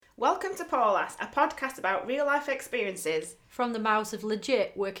Welcome to Paulass, a podcast about real-life experiences. From the mouths of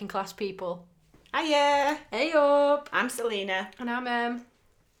legit working-class people. Hiya! Hey up! I'm Selena. And I'm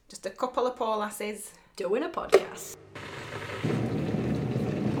Just a couple of Paulasses. doing a podcast.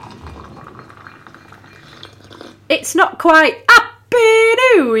 It's not quite Happy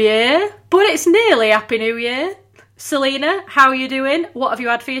New Year, but it's nearly Happy New Year. Selena, how are you doing? What have you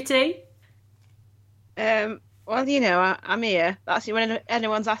had for your tea? Well, you know, I'm here. That's when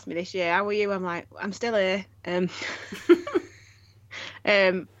anyone's asked me this year, how are you? I'm like, I'm still here. I'm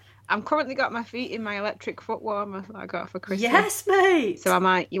currently got my feet in my electric foot warmer that I got for Christmas. Yes, mate. So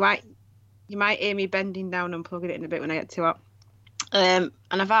you might hear me bending down and plugging it in a bit when I get too hot. And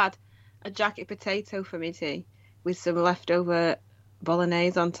I've had a jacket potato for me tea with some leftover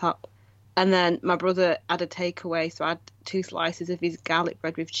bolognese on top. And then my brother had a takeaway, so I had 2 slices of his garlic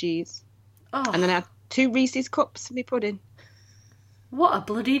bread with cheese. Oh, And then I had 2 Reese's cups for me pudding. what a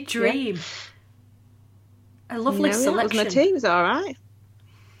bloody dream. A lovely Yeah, selection. my tea was all right.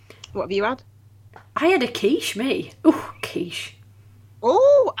 What have you had? I had a quiche, me. Ooh, quiche.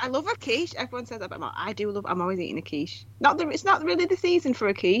 Oh, I love a quiche. Everyone says that, but I'm always eating a quiche. It's not really the season for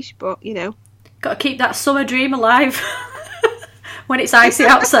a quiche, but you know. Got to keep that summer dream alive when it's icy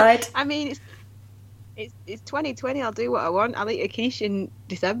outside. I mean, it's 2020. I'll do what I want. I'll eat a quiche in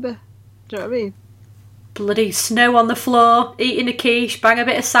December. Do you know what I mean? Bloody snow on the floor, eating a quiche, bang a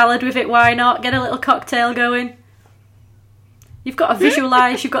bit of salad with it, why not? Get a little cocktail going. You've got to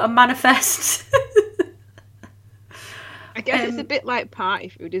visualise, you've got to manifest. I guess it's a bit like party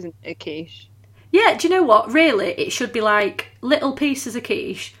food, isn't it, a quiche? Yeah, do you know what? Really, it should be like little pieces of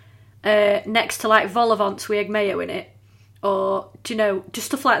quiche next to like vol au vents with egg mayo in it. Or, do you know, just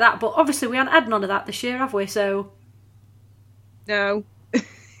stuff like that. But obviously we haven't had none of that this year, have we? So No.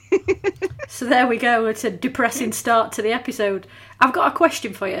 So there we go. It's a depressing start to the episode. I've got a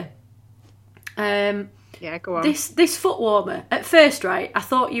question for you. Yeah, go on. This foot warmer. At first, right, I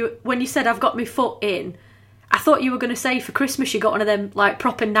thought when you said I've got my foot in, I thought you were going to say for Christmas you got one of them like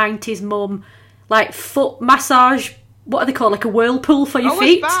proper 90s mum like foot massage. What are they called? Like a whirlpool for your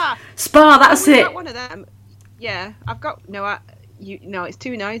feet? A spa. Spa. That's We've it. got one of them. Yeah, I've got no. It's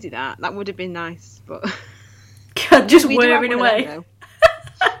too noisy. That would have been nice, but Just we do have whirring one of away. them, though.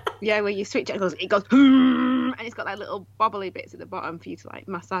 Yeah, where you switch it, it goes, and it's got like little bobbly bits at the bottom for you to like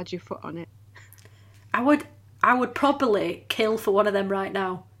massage your foot on it. I would probably kill for one of them right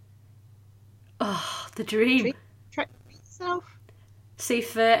now. Oh, the dream. Try it yourself. See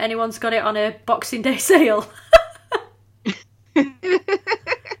if anyone's got it on a Boxing Day sale.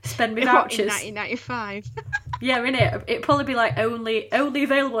 Spend me In vouchers. 1995. Yeah, innit? It'd probably be like only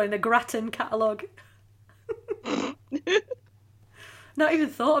available in the Grattan catalogue. Not even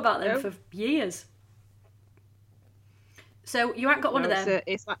thought about them for years. So you ain't got one of them?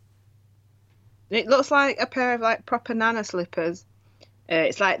 It's like, it looks like a pair of like proper nana slippers.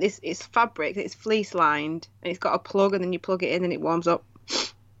 It's like this. It's fabric. It's fleece lined, and it's got a plug, and then you plug it in, and it warms up. Do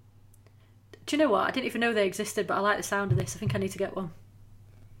you know what? I didn't even know they existed, but I like the sound of this. I think I need to get one.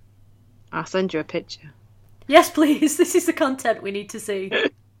 I'll send you a picture. Yes, please. This is the content we need to see.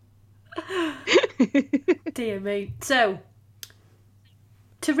 Dear me. So,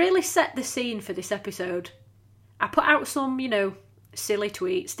 to really set the scene for this episode, I put out some, silly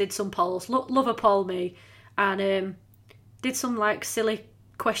tweets, did some polls. Love a poll, me. And did some, silly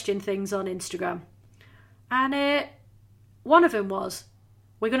question things on Instagram. And one of them was,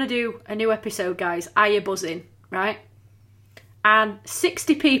 we're going to do a new episode, guys. Are you buzzing? Right? And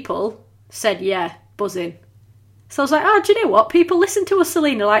 60 people said, yeah, buzzing. So I was like, oh, do you know what? People listen to us,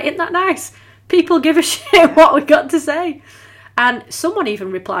 Selena. Like, isn't that nice? People give a shit what we got to say. And someone even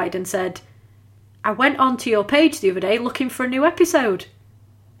replied and said, I went onto your page the other day looking for a new episode.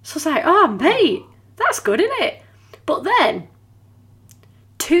 So I was like, oh, mate, that's good, isn't it? But then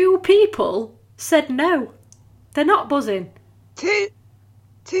 2 people said no. They're not buzzing. Two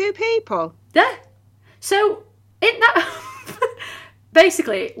people? Yeah. So, isn't that...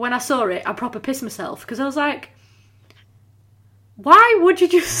 Basically, when I saw it, I proper pissed myself because I was like, why would you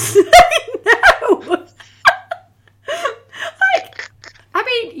just say no? I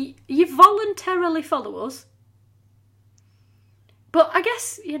mean, you voluntarily follow us. But I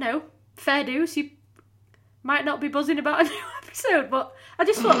guess, fair dues, you might not be buzzing about a new episode, but I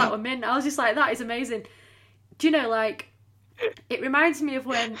just thought that was mint. I was just like, that is amazing. Do you know, it reminds me of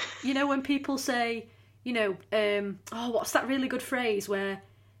when, when people say, what's that really good phrase where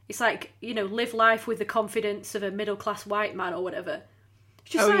it's like, live life with the confidence of a middle-class white man or whatever.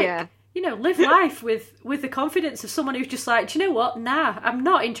 It's just yeah. Live life with the confidence of someone who's just like, do you know what? Nah, I'm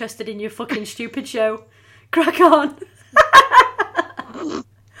not interested in your fucking stupid show. Crack on.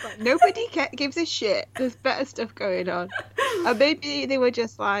 Nobody gives a shit. There's better stuff going on. And maybe they were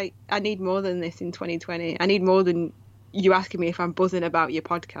just like, I need more than this in 2020. I need more than you asking me if I'm buzzing about your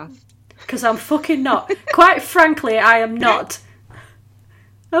podcast. Because I'm fucking not. Quite frankly, I am not.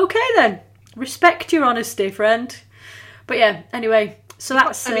 Okay then. Respect your honesty, friend. But yeah, anyway, so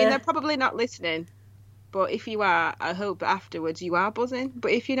that's... I mean, they're probably not listening. But if you are, I hope afterwards you are buzzing.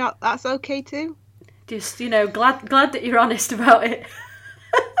 But if you're not, that's okay too. Just, glad that you're honest about it.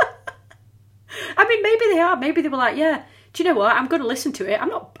 I mean, maybe they are. Maybe they were like, yeah, do you know what? I'm going to listen to it.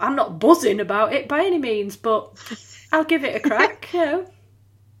 I'm not buzzing about it by any means, but I'll give it a crack,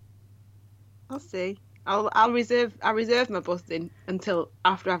 I'll see. I'll reserve my buzzing until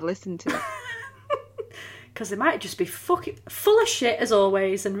after I've listened to it. Because they might just be fucking full of shit as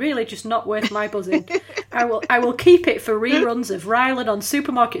always, and really just not worth my buzzing. I will keep it for reruns of Ryland on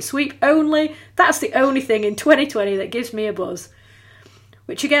Supermarket Sweep only. That's the only thing in 2020 that gives me a buzz.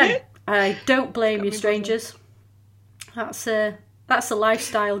 Which again, I don't blame you, strangers. Buzzing. That's a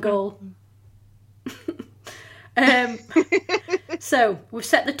lifestyle goal. So we've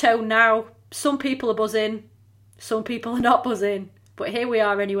set the tone now. Some people are buzzing, some people are not buzzing, but here we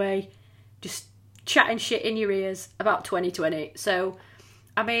are anyway, just chatting shit in your ears about 2020. So,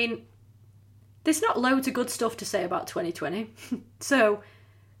 I mean, there's not loads of good stuff to say about 2020. So,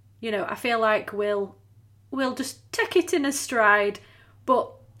 I feel like we'll just take it in a stride.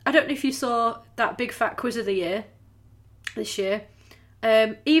 But I don't know if you saw that big fat quiz of the year this year.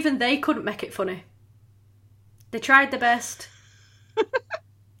 Even they couldn't make it funny. They tried their best.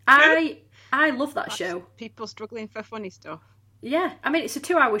 I love that show. People struggling for funny stuff. Yeah, I mean, it's a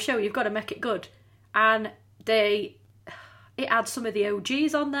 2-hour show. You've got to make it good. And it had some of the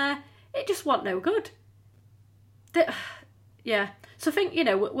OGs on there. It just wasn't no good. Yeah. So I think,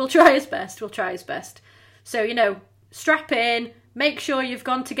 we'll try his best. We'll try his best. So, strap in. Make sure you've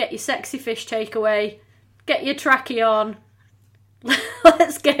gone to get your sexy fish takeaway. Get your trackie on.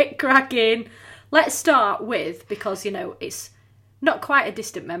 Let's get cracking. Let's start with, because, it's not quite a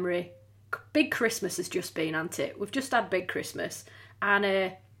distant memory. Big Christmas has just been, hasn't it? We've just had Big Christmas.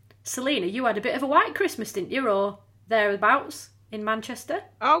 And Selena, you had a bit of a white Christmas, didn't you? Or thereabouts in Manchester?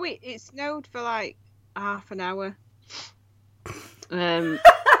 Oh, it snowed for like half an hour.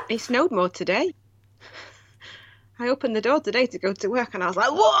 It snowed more today. I opened the door today to go to work and I was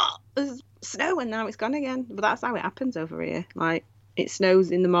like, what? There's snow and now it's gone again. But that's how it happens over here. Like, it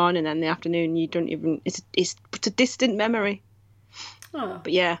snows in the morning and in the afternoon you don't even... It's a distant memory. Oh.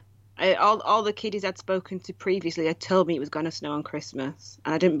 But yeah. All the kiddies I'd spoken to previously had told me it was going to snow on Christmas,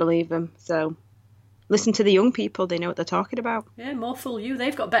 and I didn't believe them. So, listen to the young people; they know what they're talking about. Yeah, more fool you.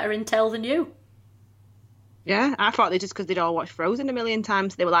 They've got better intel than you. Yeah, I thought they just because they'd all watched Frozen a million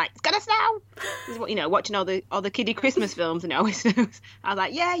times, they were like, "It's gonna snow." This is what, watching all the kiddie Christmas films, and it always snows. I was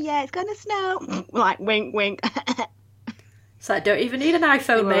like, "Yeah, it's gonna snow." Like wink, wink. So I don't even need an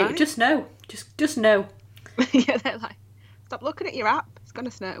iPhone, mate. Right? Just know, just know. Yeah, they're like, stop looking at your app. It's gonna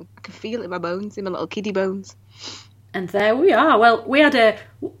snow. I can feel it in my bones, in my little kiddie bones. And there we are. Well, we had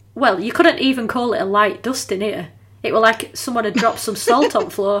you couldn't even call it a light dust in here. It was like someone had dropped some salt on the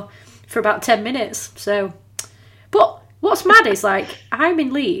floor for about 10 minutes. So, but what's mad is like I'm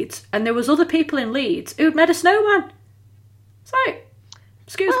in Leeds and there was other people in Leeds who'd made a snowman. It's like,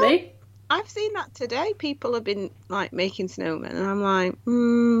 excuse me. I've seen that today. People have been like making snowmen, and I'm like,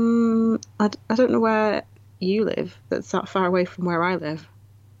 I don't know where you live that's that far away from where I live.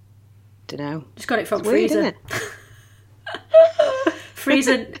 Don't know. Just got it from it's freezer. Weird, isn't it?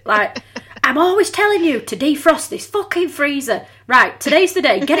 Freezer, like, I'm always telling you to defrost this fucking freezer. Right, today's the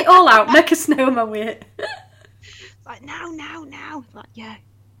day. Get it all out. Make a snowman with it. It's like, now. It's like, yeah,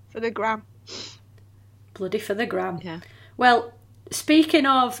 for the gram. Bloody for the gram. Yeah. Well, speaking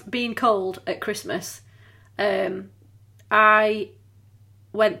of being cold at Christmas, I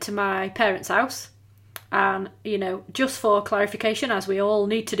went to my parents' house. And, just for clarification, as we all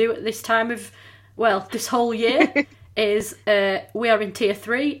need to do at this time of, this whole year, is we are in tier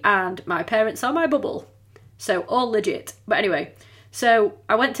 3 and my parents are my bubble. So, all legit. But anyway, so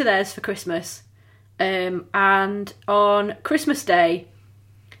I went to theirs for Christmas. And on Christmas Day,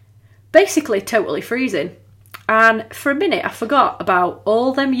 basically totally freezing. And for a minute, I forgot about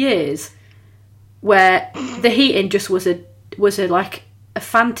all them years where the heating just was a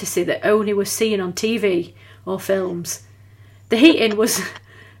fantasy that only was seen on TV or films. The heating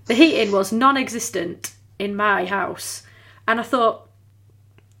was non-existent in my house, and I thought,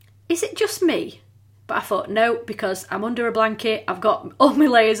 is it just me? But I thought no, because I'm under a blanket, I've got all my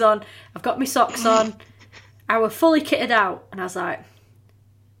layers on, I've got my socks on, I were fully kitted out, and I was like,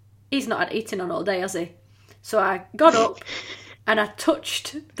 he's not had eating on all day, has he? So I got up and I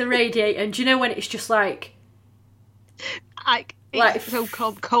touched the radiator, and do you know when it's just like Like so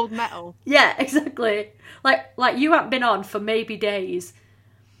cold metal. Yeah, exactly. Like you haven't been on for maybe days.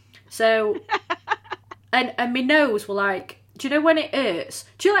 So, and my nose were like, do you know when it hurts?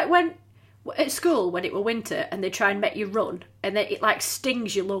 Do you like when at school when it were winter and they try and make you run and then it like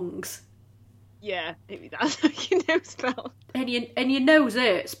stings your lungs? Yeah, that's like your nose felt. And your nose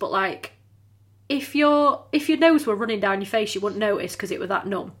hurts, but like if your nose were running down your face, you wouldn't notice because it was that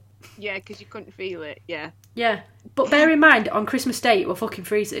numb. Yeah, because you couldn't feel it. Yeah. Yeah, but bear in mind on Christmas Day it were fucking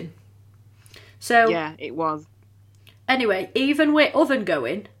freezing. So yeah, it was. Anyway, even with oven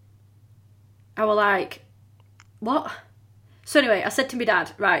going, I were like, what? So anyway, I said to my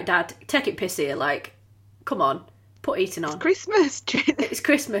dad, right, Dad, take it piss here, like, come on, put heating on. It's Christmas. It's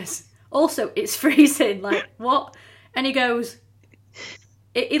Christmas. Also, it's freezing, like, what? And he goes,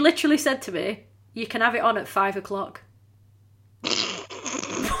 he literally said to me, you can have it on at 5 o'clock.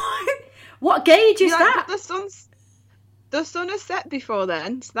 What gauge is that? The sun has set before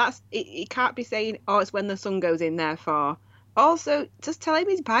then, so that's it can't be saying, oh, it's when the sun goes in, therefore. Also, just tell him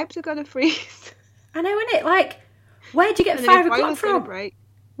his pipes are going to freeze. I know, innit? Like, where'd you get 5 o'clock from?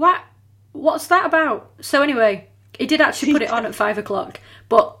 What? What's that about? So anyway, he did actually put it on at 5 o'clock,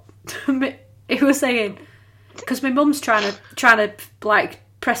 but he was saying, because my mum's trying to like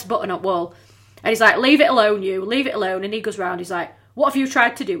press a button up wall, and he's like, leave it alone, leave it alone. And he goes round, he's like, what have you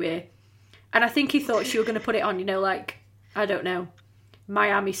tried to do here? And I think he thought she were going to put it on, like, I don't know,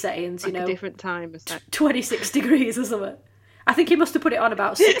 Miami settings, like a different time. 26 degrees or something. I think he must have put it on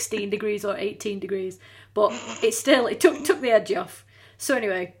about 16 degrees or 18 degrees. But it took the edge off. So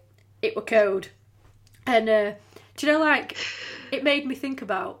anyway, it were cold. And do you know, like, it made me think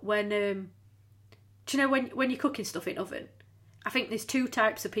about when, do you know when you're cooking stuff in oven? I think there's two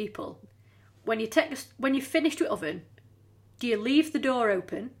types of people. When you're finished with oven, do you leave the door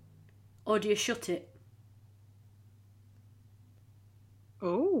open or do you shut it?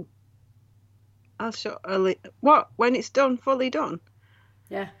 Oh. I'll shut what? When it's done, fully done?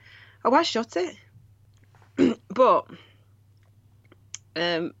 Yeah. Oh, I shut it. But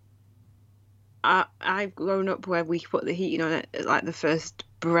I've grown up where we put the heating on it at like the first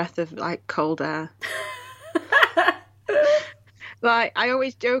breath of like cold air. Like I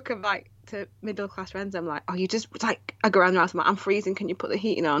always joke of like to middle class friends, I'm like, oh, you just like I go around the house, I'm like, I'm freezing, can you put the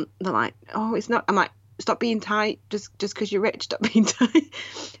heating on? They're like, oh, it's not. I'm like, stop being tight, just because you're rich, stop being tight.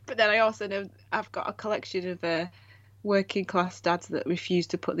 But then I also know I've got a collection of working class dads that refuse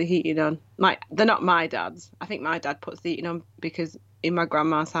to put the heating on. Like, they're not my dads. I think my dad puts the heating on because in my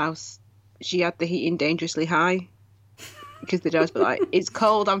grandma's house she had the heating dangerously high because the dads were like, it's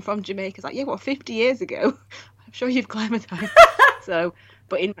cold, I'm from Jamaica. It's like, yeah, what, 50 years ago? I'm sure you've climatized. So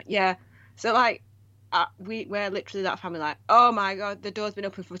like we're literally that family, like, oh my god, the door's been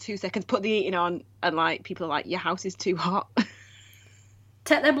open for 2 seconds, put the heating on, and like people are like, your house is too hot.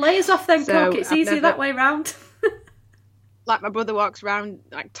 Take them layers off then, cook. It's easier that way round. Like my brother walks around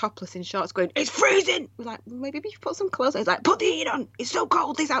like topless in shorts going, it's freezing. We're like, well, maybe you put some clothes on. He's like, put the heat on, it's so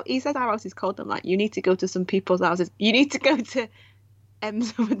cold. He says our house is cold. I'm like, you need to go to some people's houses. You need to go to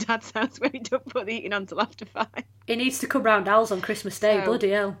Em's or dad's house where he don't put the heating on till after 5. He needs to come round Al's on Christmas Day, bloody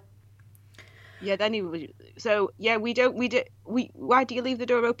hell. Yeah, then he was. So yeah, why do you leave the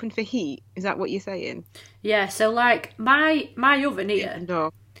door open for heat? Is that what you're saying? Yeah. So like my oven here,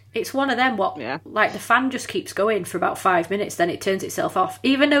 it's one of them. Like the fan just keeps going for about 5 minutes, then it turns itself off.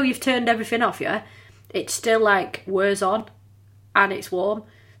 Even though you've turned everything off, yeah, it still like whirs on, and it's warm.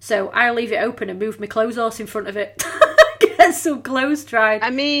 So I leave it open and move my clothes horse in front of it, get some clothes dried.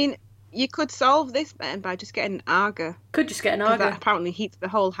 I mean, you could solve this then by just getting an Arga. Could just get an Arga. That apparently heats the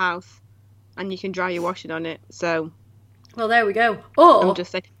whole house. And you can dry your washing on it, so... Well, there we go. Or... I'm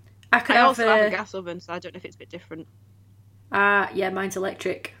just saying. I also have a gas oven, so I don't know if it's a bit different. Yeah, mine's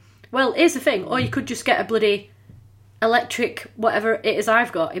electric. Well, here's the thing. Or you could just get a bloody electric, whatever it is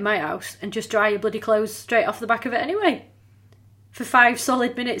I've got in my house, and just dry your bloody clothes straight off the back of it anyway. For 5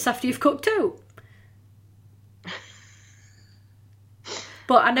 solid minutes after you've cooked out.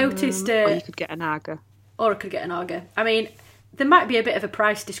 But I noticed... or you could get an Arga. Or I could get an Arga. I mean... There might be a bit of a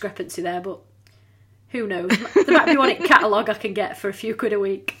price discrepancy there, but who knows? There might be one in catalogue I can get for a few quid a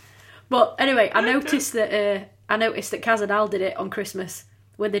week. But anyway, I noticed that Kaz and Al did it on Christmas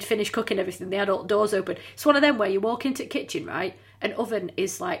when they'd finished cooking everything. They had all the doors open. It's one of them where you walk into the kitchen, right, and oven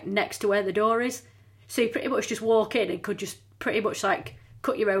is like next to where the door is, so you pretty much just walk in and could just pretty much like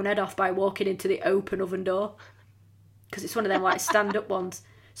cut your own head off by walking into the open oven door because it's one of them like stand up ones.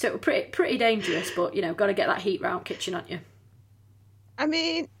 So it was pretty dangerous, but got to get that heat round kitchen, aren't you? I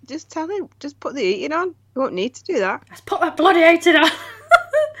mean, just tell him, just put the heating on. You won't need to do that. Let's put that bloody hater down.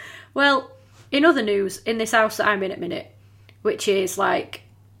 Well, in other news, in this house that I'm in at minute, which is like,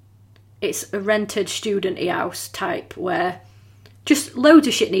 it's a rented student-y house type where just loads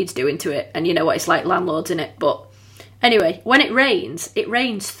of shit needs doing to it, and you know what it's like, landlords in it. But anyway, when it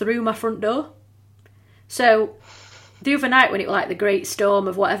rains through my front door. So the other night when it was like the great storm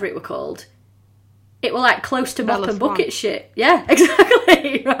of whatever it were called, it were like close to mop and bucket shit. Yeah,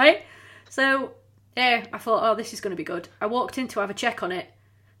 exactly, right? So yeah, I thought, oh, this is going to be good. I walked in to have a check on it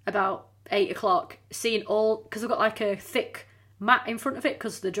about 8 o'clock, seeing all, because I've got like a thick mat in front of it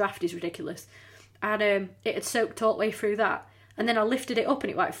because the draft is ridiculous, and it had soaked all the way through that. And then I lifted it up and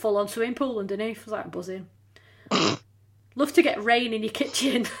it was like full on swimming pool underneath. I was like buzzing. Love to get rain in your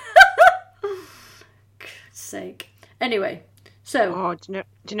kitchen. Sake. Anyway, so. Oh, do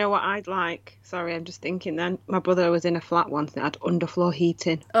you know what I'd like? Sorry, I'm just thinking then. My brother was in a flat once that had underfloor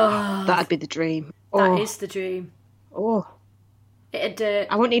heating. Oh, that'd be the dream. That is the dream. Oh. It'd,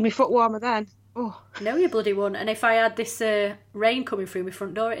 I wouldn't need my foot warmer then. Oh. No, you bloody wouldn't. And if I had this rain coming through my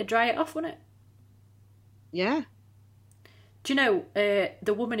front door, it'd dry it off, wouldn't it? Yeah. Do you know,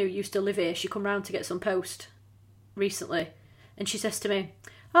 the woman who used to live here, she come round to get some post recently, and she says to me,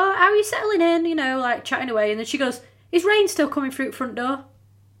 oh, how are you settling in? You know, like chatting away. And then she goes, is rain still coming through the front door?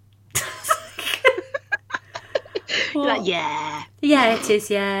 Like, yeah. Yeah, it is,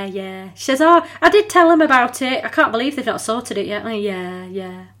 yeah. She says, oh, I did tell them about it. I can't believe they've not sorted it yet. Oh,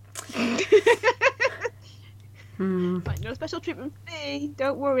 yeah. Like, no special treatment for me.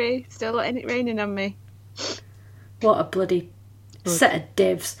 Don't worry. Still letting it raining on me. What a bloody set of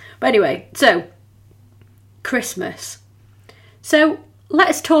divs. But anyway, so, Christmas. So,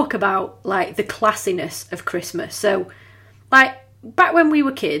 let's talk about, like, the classiness of Christmas. So, like, back when we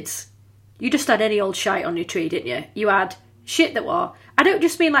were kids, you just had any old shite on your tree, didn't you? You had shit that were... I don't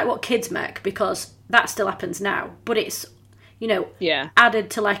just mean, like, what kids make, because that still happens now. But it's, you know,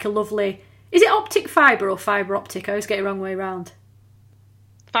 added to, like, a lovely... Is it optic fibre or fibre optic? I always get it the wrong way around.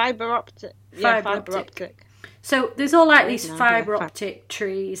 Fibre optic. Yeah, fibre optic. So there's all like these fibre optic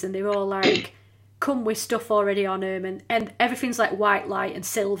trees, and they're all like come with stuff already on them, and everything's like white light and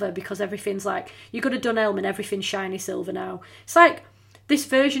silver, because everything's like, you go to Dunelm and everything's shiny silver now. It's like this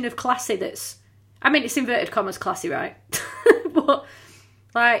version of classy that's, I mean, it's inverted commas classy, right? But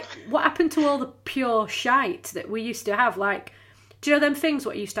like, what happened to all the pure shite that we used to have? Like, do you know them things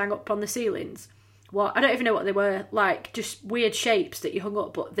what you used to hang up on the ceilings? Well, I don't even know what they were, like just weird shapes that you hung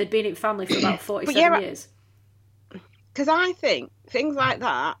up, but they'd been in family for about 47 years. Because I think things like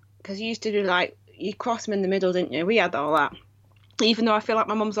that, because you used to do like, you cross them in the middle, didn't you? We had all that. Even though I feel like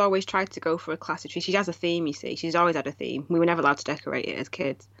my mum's always tried to go for a classy tree. She has a theme, you see. She's always had a theme. We were never allowed to decorate it as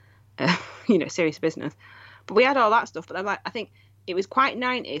kids. You know, serious business. But we had all that stuff. But I'm like, I think it was quite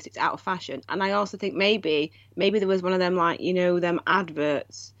 90s. It's out of fashion. And I also think maybe there was one of them, like, you know, them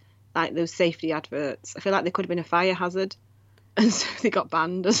adverts, like those safety adverts. I feel like they could have been a fire hazard. And so they got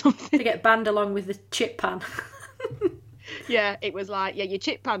banned or something. They get banned along with the chip pan. Yeah, it was like, your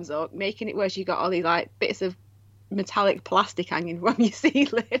chip pan's up, making it worse. You got all these like bits of metallic plastic hanging from your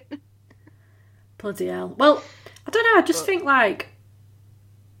ceiling. Bloody hell. Well, I don't know, I just think like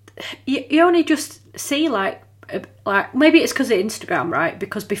you only just see like maybe it's because of Instagram, right?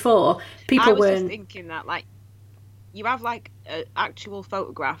 Because before people weren't. I was just thinking that like you have like an actual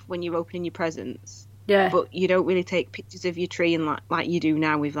photograph when you're opening your presents. Yeah. But you don't really take pictures of your tree and like you do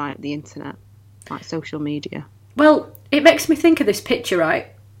now with like the internet, like social media. Well, it makes me think of this picture, right?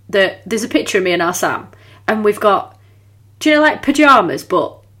 That there's a picture of me and our Sam, and we've got, do you know, like pyjamas,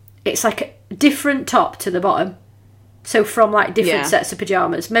 but it's like a different top to the bottom. So from like different sets of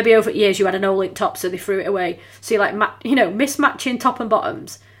pyjamas. Maybe over the years you had an no-link top, so they threw it away. So you like, mismatching top and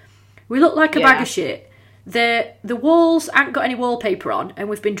bottoms. We look like a bag of shit. The walls ain't got any wallpaper on, and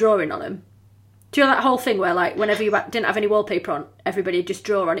we've been drawing on them. Do you know that whole thing where like whenever you didn't have any wallpaper on, everybody'd just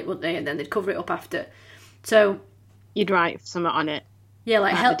draw on it, wouldn't they? And then they'd cover it up after. So you'd write something on it. Yeah,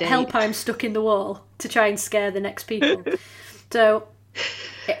 like help I'm stuck in the wall, to try and scare the next people. So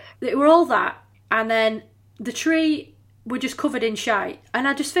it were all that, and then the tree were just covered in shite. And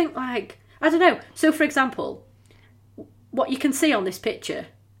I just think like, I don't know. So for example, what you can see on this picture,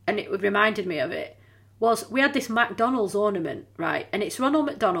 and it reminded me of it, was we had this McDonald's ornament, right? And it's Ronald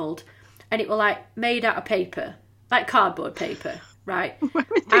McDonald, and it were like made out of paper, like cardboard paper, right? Where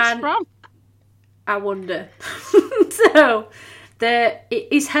is this from? I wonder. So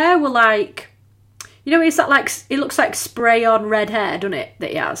his hair were like, you know, it's that like, it looks like spray on red hair, doesn't it?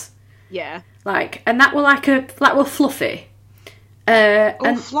 That he has. Yeah. Like, and that were fluffy.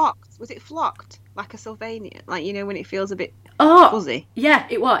 And flocked. Was it flocked? Like a Sylvanian? Like, you know, when it feels a bit fuzzy? Yeah,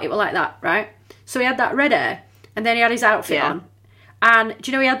 it were like that, right? So he had that red hair, and then he had his outfit on. And do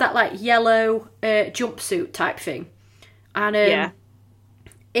you know he had that like yellow jumpsuit type thing? And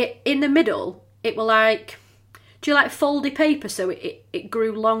it in the middle, it were like, do you like foldy paper so it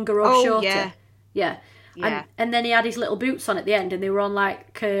grew longer or shorter? Yeah. And then he had his little boots on at the end, and they were on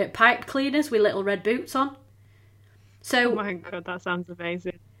like pipe cleaners with little red boots on. So, oh my God, that sounds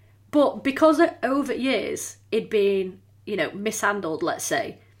amazing. But because over years it'd been, mishandled, let's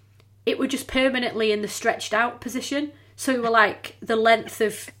say, it were just permanently in the stretched out position. So it were like the length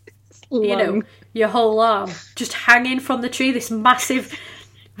of, your whole arm just hanging from the tree, this massive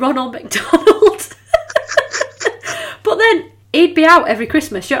Ronald McDonald. But then he'd be out every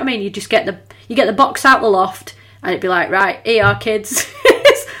Christmas, you know what I mean? You just get the box out the loft, and it'd be like, right, here are kids.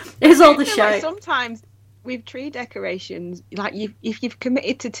 Here's all the shit. Like sometimes with tree decorations, like if you've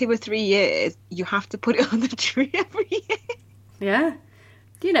committed to 2 or 3 years, you have to put it on the tree every year. Yeah.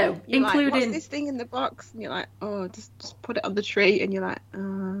 You're including like, what's this thing in the box? And you're like, oh, just put it on the tree, and you're like,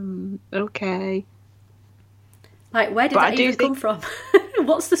 okay. Like, where did that even come from?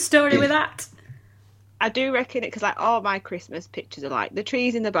 What's the story with that? I do reckon it, because like all my Christmas pictures are like the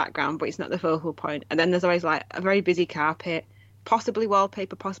trees in the background, but it's not the focal point. And then there's always like a very busy carpet, possibly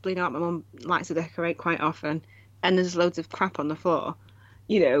wallpaper, possibly not. My mum likes to decorate quite often, and there's loads of crap on the floor,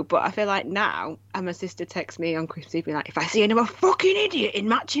 But I feel like now, and my sister texts me on Christmas Eve, like, if I see another fucking idiot in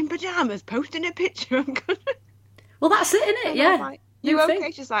matching pajamas posting a picture, I'm gonna. Well, that's it, isn't it? Yeah. Like, you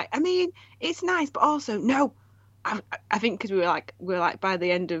okay? She's like, I mean, it's nice, but also no. I think because we were like by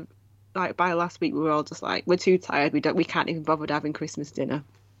the end of. Like by last week, we were all just like, we're too tired. We can't even bother having Christmas dinner.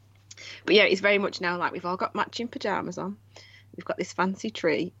 But yeah, it's very much now like we've all got matching pajamas on. We've got this fancy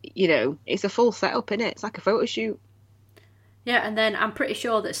tree. It's a full setup, innit? It's like a photo shoot. Yeah, and then I'm pretty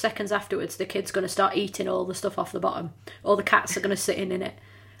sure that seconds afterwards, the kid's going to start eating all the stuff off the bottom. All the cats are going to sit in it,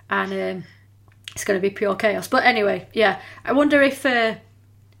 and it's going to be pure chaos. But anyway, yeah, I wonder if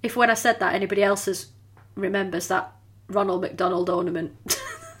when I said that, anybody else remembers that Ronald McDonald ornament.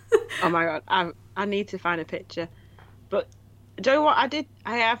 Oh my God, I need to find a picture. But do you know what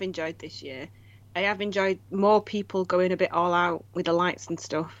I have enjoyed this year? I have enjoyed more people going a bit all out with the lights and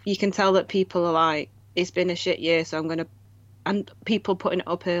stuff. You can tell that people are like, it's been a shit year, so I'm going to... And people putting it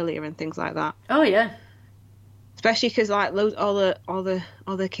up earlier and things like that. Oh, yeah. Especially because like all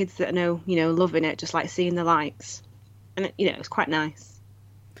the kids that I know, loving it, just like seeing the lights. And, it's quite nice.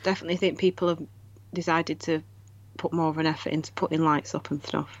 Definitely think people have decided to put more of an effort into putting lights up and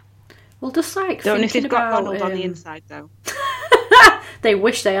stuff. Well, just like don't know if they've got about, Ronald on the inside though. They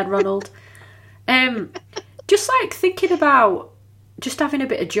wish they had Ronald. Just like thinking about just having a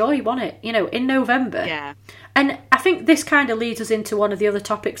bit of joy, wasn't it? In November. Yeah. And I think this kind of leads us into one of the other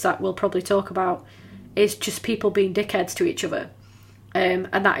topics that we'll probably talk about, is just people being dickheads to each other. And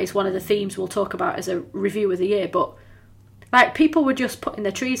that is one of the themes we'll talk about as a review of the year. But like people were just putting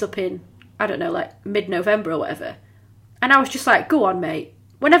their trees up in, I don't know, like mid-November or whatever. And I was just like, go on, mate.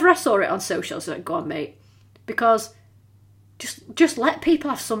 Whenever I saw it on socials, I was like, go on, mate. Because just let people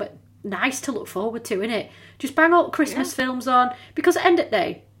have something nice to look forward to, innit? Just bang all Christmas films on. Because at the end of the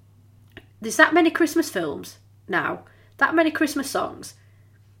day, there's that many Christmas films now, that many Christmas songs.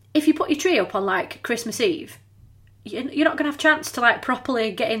 If you put your tree up on, like, Christmas Eve, you're not going to have a chance to, like,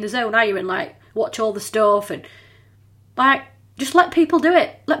 properly get in the zone, are you? And, like, watch all the stuff and, like, just let people do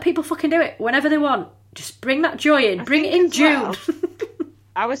it. Let people fucking do it whenever they want. Just bring that joy in. Bring it in June. Well,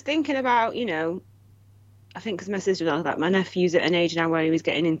 I was thinking about, I think because my sister was like, my nephew's at an age now where he was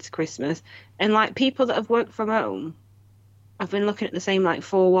getting into Christmas. And, like, people that have worked from home, I've been looking at the same, like,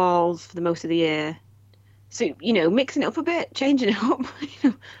 4 walls for the most of the year. So, mixing it up a bit, changing it up,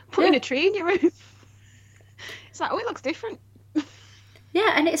 putting a tree in your room. It's like, oh, it looks different.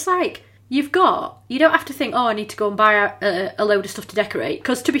 Yeah, and it's like, you don't have to think, oh, I need to go and buy a load of stuff to decorate.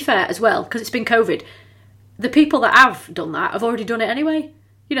 Because to be fair as well, because it's been COVID, the people that have done that have already done it anyway.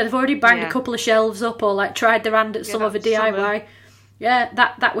 They've already banged a couple of shelves up or like tried their hand at some of a DIY. Summer. Yeah,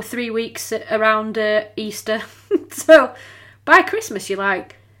 that were 3 weeks around Easter. So by Christmas, you're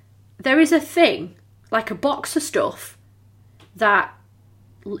like, there is a thing, like a box of stuff, that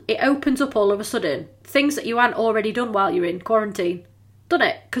it opens up all of a sudden. Things that you hadn't already done while you're in quarantine. Done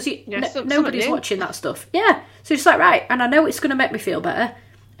it? Because nobody's watching that stuff. Yeah. So it's like, right, and I know it's going to make me feel better,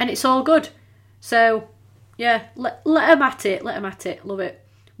 and it's all good. So, yeah, let them at it. Let them at it. Love it.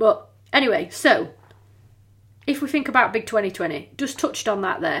 But anyway, so if we think about Big 2020, just touched on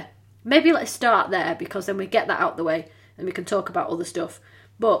that there. Maybe let's start there because then we get that out the way and we can talk about other stuff.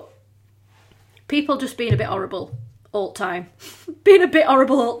 But people just being a bit horrible all the time. Being a bit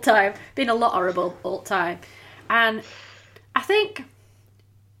horrible all the time. Being a lot horrible all the time. And I think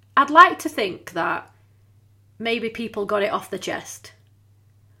I'd like to think that maybe people got it off the chest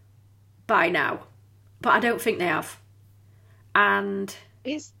by now, but I don't think they have. And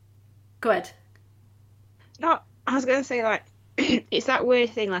go ahead. No, I was going to say, like, it's that weird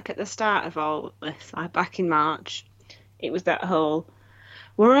thing, like, at the start of all of this, like, back in March, it was that whole,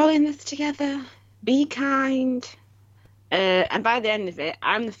 we're all in this together, be kind. And by the end of it,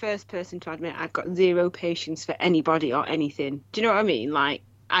 I'm the first person to admit I've got zero patience for anybody or anything. Do you know what I mean? Like,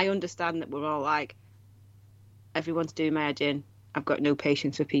 I understand that we're all like, everyone's doing my head in. I've got no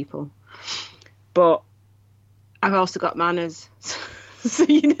patience for people. But I've also got manners. So,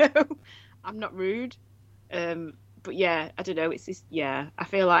 you know, I'm not rude. But yeah, I don't know. It's just, yeah, I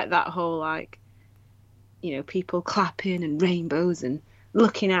feel like that whole, like, you know, people clapping and rainbows and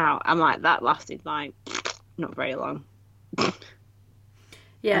looking out. I'm like, that lasted, like, not very long.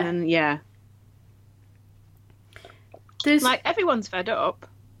 Yeah. And yeah. There's like, everyone's fed up.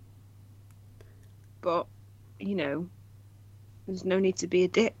 But, you know, there's no need to be a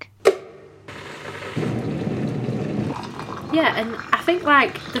dick. Yeah, and I think,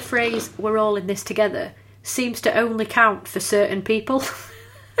 like, the phrase, we're all in this together, seems to only count for certain people.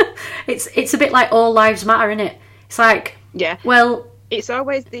 It's a bit like all lives matter, isn't it? It's like, yeah, well, it's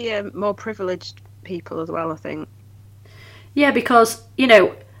always the more privileged people as well, I think. Yeah, because, you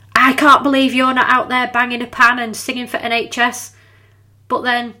know, I can't believe you're not out there banging a pan and singing for NHS. But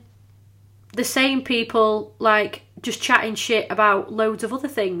then the same people, like, just chatting shit about loads of other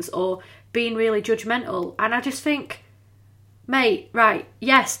things or being really judgmental. And I just think, mate, right,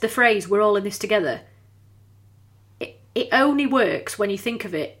 yes, the phrase, we're all in this together, it only works when you think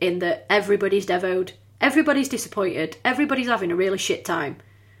of it in that everybody's devoed, everybody's disappointed, everybody's having a really shit time.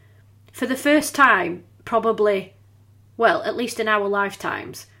 For the first time, probably, well, at least in our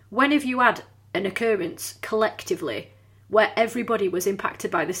lifetimes, when have you had an occurrence collectively where everybody was impacted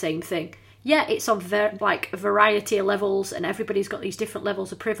by the same thing? Yeah, it's on like a variety of levels and everybody's got these different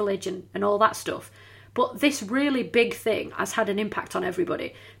levels of privilege and all that stuff. But this really big thing has had an impact on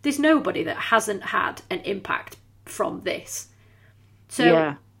everybody. There's nobody that hasn't had an impact from this.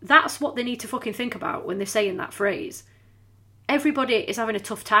 So that's what they need to fucking think about when they're saying that phrase. Everybody is having a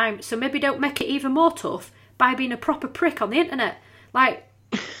tough time, so maybe don't make it even more tough by being a proper prick on the internet. Like,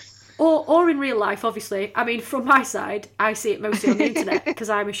 or in real life, obviously. I mean, from my side, I see it mostly on the internet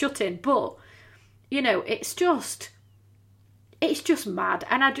because I'm a shut-in. But, you know, it's just mad.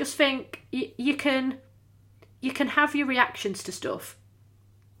 And I just think you can have your reactions to stuff,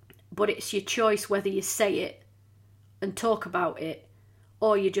 but it's your choice whether you say it and talk about it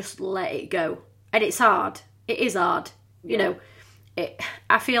or you just let it go. And it's hard. It is hard. You know,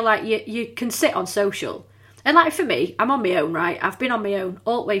 I feel like you can sit on social. And like for me, I'm on my own, right? I've been on my own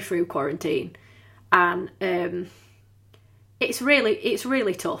all the way through quarantine. And it's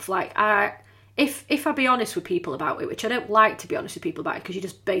really tough. Like, if I be honest with people about it, which I don't like to be honest with people about it, because you're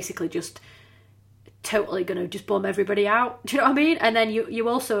just basically just totally going to just bum everybody out. Do you know what I mean? And then you're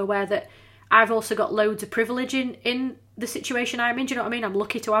also aware that I've also got loads of privilege in the situation I'm in. Do you know what I mean? I'm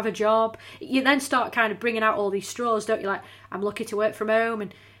lucky to have a job. You then start kind of bringing out all these straws, don't you? Like, I'm lucky to work from home.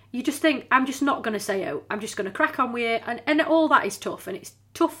 And you just think, I'm just not going to say out. I'm just going to crack on with it. And all that is tough. And it's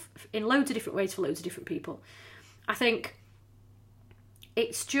tough in loads of different ways for loads of different people. I think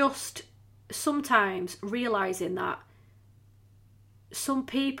it's just sometimes realising that some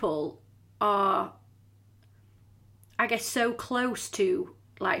people are, I guess, so close to,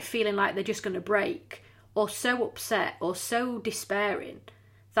 like, feeling like they're just going to break, or so upset or so despairing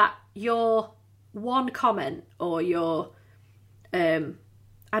that your one comment or your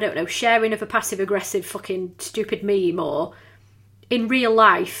I don't know, sharing of a passive-aggressive fucking stupid meme, or in real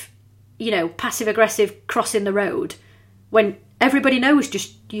life, you know, passive-aggressive crossing the road, when everybody knows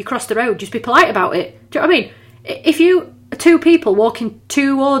just you cross the road, just be polite about it. Do you know what I mean? If you are two people walking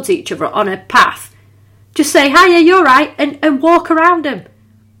towards each other on a path, just say, hiya, you're right, and walk around them.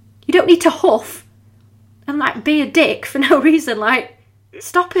 You don't need to huff and, like, be a dick for no reason. Like,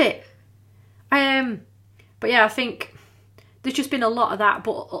 stop it. But yeah, I think there's just been a lot of that.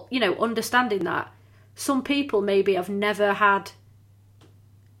 But, you know, understanding that some people maybe have never had,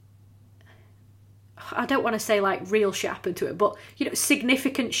 I don't want to say, like, real shit happen to it, but, you know,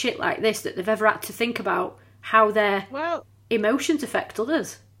 significant shit like this, that they've ever had to think about how their emotions affect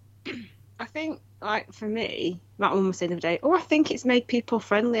others. I think, like, for me, that one was saying the other day, I think it's made people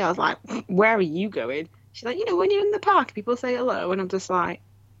friendly. I was like, where are you going? She's like, you know, when you're in the park, people say hello, and I'm just like,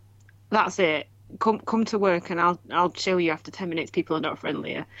 that's it. Come to work, and I'll show you after 10 minutes people are not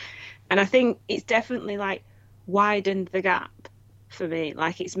friendlier. And I think it's definitely, like, widened the gap for me.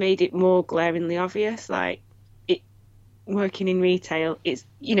 Like, it's made it more glaringly obvious. Like, working in retail, it's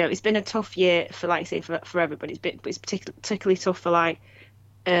it's been a tough year for like say for everybody. It's particularly tough for like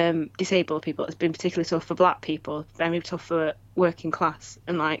disabled people. It's been particularly tough for Black people. Very tough for working class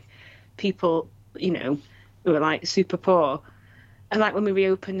and like people who are like super poor. And like when we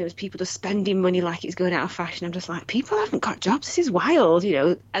reopened, there was people just spending money like it's going out of fashion. I'm just like, people haven't got jobs. This is wild,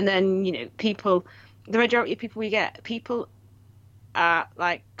 And then people, the majority of people we get, people are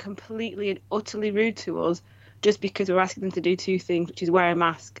like completely and utterly rude to us just because we're asking them to do two things, which is wear a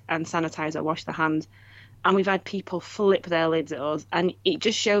mask and sanitize or wash their hands. And we've had people flip their lids at us, and it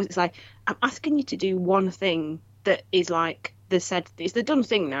just shows it's like, I'm asking you to do one thing that is like it's the done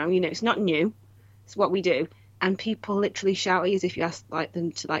thing now, it's not new, it's what we do, and people literally shout at you as if you ask like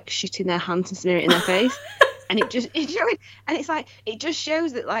them to like shit in their hands and smear it in their face. And it's like it just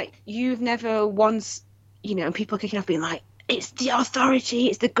shows that like you've never once people kicking off being like, it's the authority,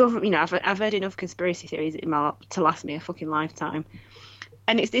 it's the government. I've heard enough conspiracy theories to last me a fucking lifetime.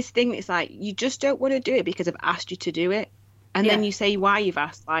 And it's this thing that's like, you just don't want to do it because I've asked you to do it. And then you say why you've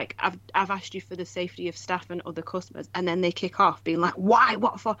asked. Like, I've asked you for the safety of staff and other customers. And then they kick off being like, why?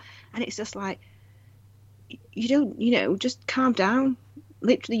 What for? And it's just like, you don't, just calm down.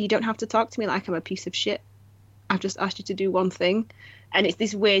 Literally, you don't have to talk to me like I'm a piece of shit. I've just asked you to do one thing. And it's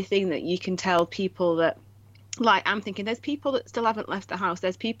this weird thing that you can tell people that, like, I'm thinking there's people that still haven't left the house.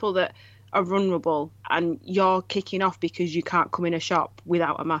 There's people that are vulnerable and you're kicking off because you can't come in a shop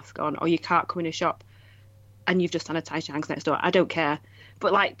without a mask on, or you can't come in a shop and you've just sanitized your hands next door. I don't care.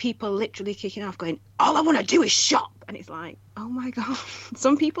 But like people literally kicking off going, all I want to do is shop. And it's like, oh my God.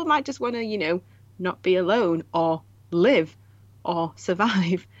 Some people might just want to, not be alone or live or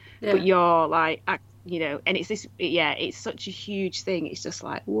survive. Yeah. But you're like, and it's this, it's such a huge thing. It's just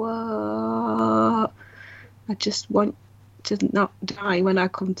like, whoa, I just want to not die when I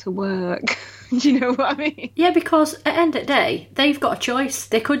come to work. Do you know what I mean? Yeah, because at the end of the day, they've got a choice.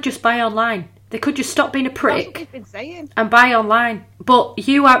 They could just buy online. They could just stop being a prick. That's what we've been saying. And buy online. But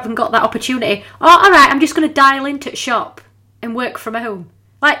you haven't got that opportunity. Oh, all right, I'm just going to dial into the shop and work from home.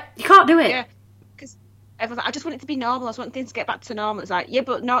 Like, you can't do it. Yeah, because everyone's like, I just want it to be normal. I just want things to get back to normal. It's like, yeah,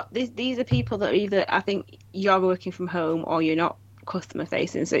 but not. These are people that are either, I think, you're working from home or you're not customer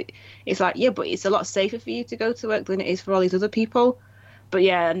facing. So it's like, yeah, but it's a lot safer for you to go to work than it is for all these other people. But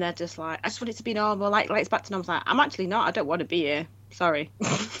yeah, and they're just like, I just want it to be normal. Like it's back to normal. It's like, I'm actually not. I don't want to be here. Sorry.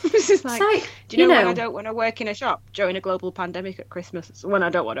 It's just like, do you know when I don't want to work in a shop during a global pandemic at Christmas? It's when I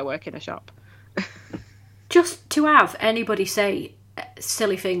don't want to work in a shop. Just to have anybody say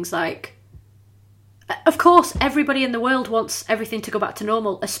silly things like, of course, everybody in the world wants everything to go back to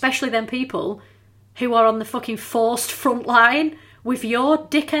normal, especially them people who are on the fucking forced front line with your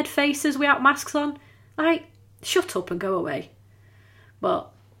dickhead faces without masks on. Like, shut up and go away.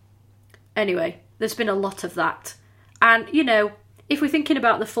 But anyway, there's been a lot of that. And, if we're thinking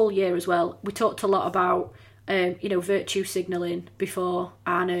about the full year as well, we talked a lot about, virtue signalling before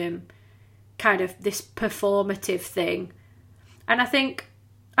and kind of this performative thing. And I think,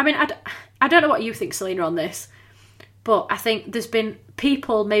 I don't know what you think, Selena, on this, but I think there's been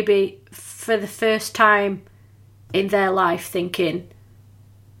people maybe for the first time in their life thinking,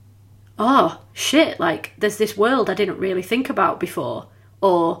 oh, shit, like, there's this world I didn't really think about before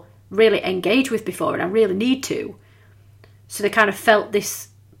or really engage with before, and I really need to. So they kind of felt this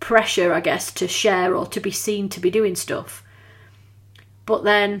pressure, I guess, to share or to be seen to be doing stuff. But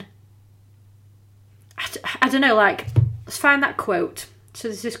then, I don't know, like, let's find that quote. So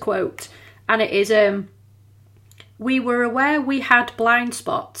there's this quote, and it is, we were aware we had blind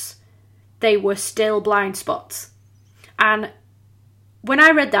spots. They were still blind spots. And when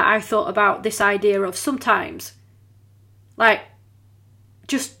I read that, I thought about this idea of sometimes, like,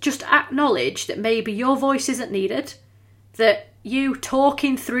 just acknowledge that maybe your voice isn't needed, that you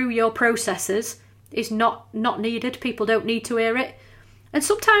talking through your processes is not needed. People don't need to hear it. And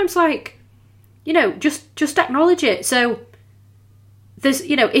sometimes, like, just acknowledge it. So there's,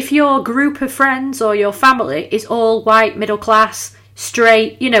 if your group of friends or your family is all white, middle class,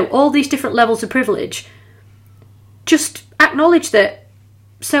 straight, all these different levels of privilege, just acknowledge that.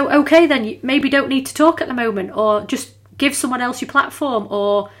 So, okay, then you maybe don't need to talk at the moment, or just give someone else your platform,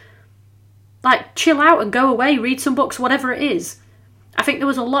 or like chill out and go away, read some books, whatever it is. I think there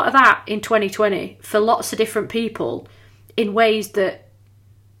was a lot of that in 2020 for lots of different people in ways that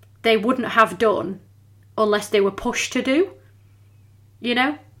they wouldn't have done unless they were pushed to do,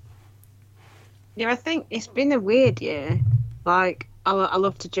 Yeah, I think it's been a weird year. Like, I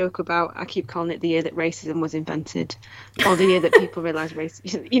love to joke about, I keep calling it the year that racism was invented, or the year that people realised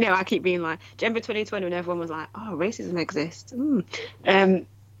racism. I keep being like, December 2020 when everyone was like, oh, racism exists.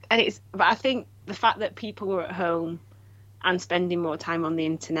 But I think the fact that people were at home and spending more time on the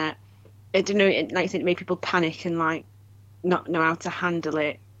internet. I don't know, like I said, it made people panic and like not know how to handle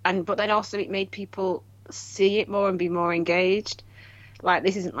it. But then also it made people see it more and be more engaged. Like,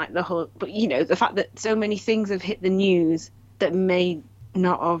 this isn't like the whole, but you know, the fact that so many things have hit the news that may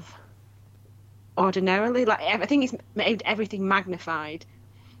not have ordinarily, like, I think it's made everything magnified.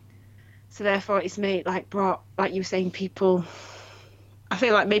 So therefore it's made, like, brought, like you were saying, people, I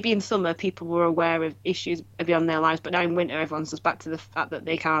feel like maybe in summer people were aware of issues beyond their lives, but now in winter everyone's just back to the fact that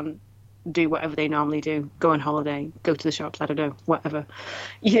they can't do whatever they normally do, go on holiday, go to the shops, I don't know, whatever.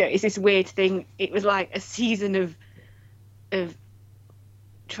 You know, it's this weird thing. It was like a season of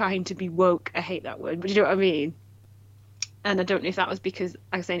trying to be woke. I hate that word, but you know what I mean? And I don't know if that was because, like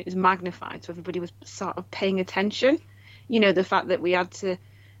I was saying, it was magnified, so everybody was sort of paying attention. You know, the fact that we had to,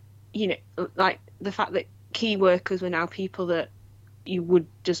 you know, like the fact that key workers were now people that you would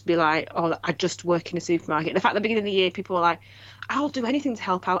just be like, oh, I just work in a supermarket. The fact at the beginning of the year, people were like, I'll do anything to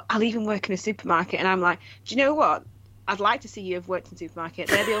help out. I'll even work in a supermarket. And I'm like, do you know what? I'd like to see you have worked in a supermarket.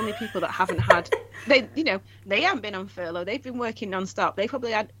 They're the only people that haven't had, they haven't been on furlough. They've been working non-stop. They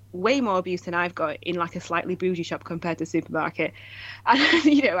probably had way more abuse than I've got in like a slightly bougie shop compared to a supermarket. And,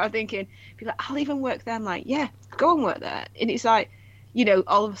 you know, I'm thinking, people like, I'll even work there. I'm like, yeah, go and work there. And it's like, you know,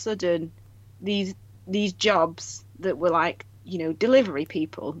 all of a sudden, these jobs that were like, you know, delivery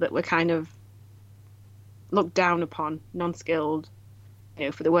people that were kind of looked down upon, non-skilled, you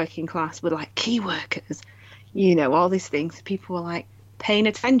know, for the working class, were like key workers, you know, all these things. People were like paying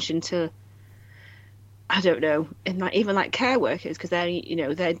attention to, I don't know, and like even like care workers, because they're, you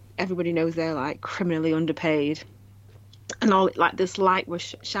know, everybody knows they're like criminally underpaid, and all like this light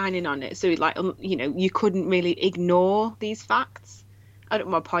was shining on it. So like, you know, you couldn't really ignore these facts. I don't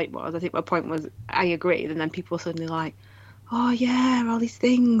know what my point was. I think my point was I agreed, and then people were suddenly like, oh yeah, all these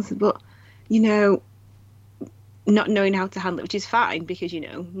things, but you know, not knowing how to handle it, which is fine because, you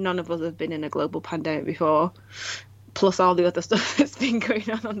know, none of us have been in a global pandemic before, plus all the other stuff that's been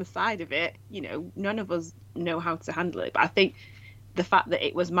going on the side of it. You know, none of us know how to handle it. But I think the fact that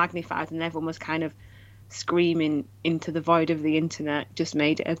it was magnified and everyone was kind of screaming into the void of the internet just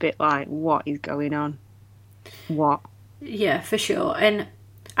made it a bit like, what is going on? What? Yeah, for sure. And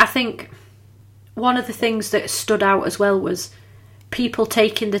I think one of the things that stood out as well was people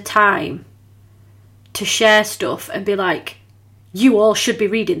taking the time to share stuff and be like, you all should be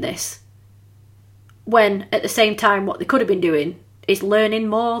reading this. When at the same time, what they could have been doing is learning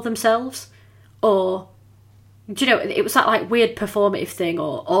more themselves. Or, do you know, it was that like weird performative thing,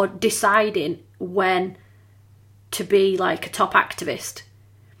 or deciding when to be like a top activist.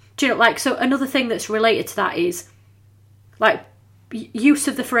 Do you know, like, so another thing that's related to that is like use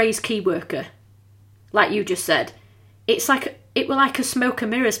of the phrase key worker. Like you just said, it's like, it were like a smoke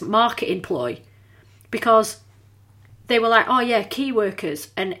and mirrors marketing ploy, because they were like, oh yeah, key workers,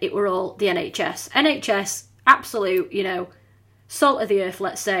 and it were all the NHS, absolute, you know, salt of the earth,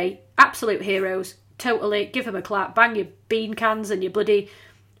 let's say, absolute heroes, totally, give them a clap, bang your bean cans and your bloody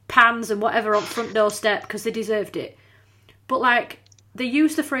pans and whatever on front doorstep, because they deserved it. But like, they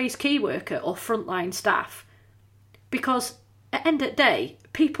use the phrase key worker or frontline staff because at the end of the day,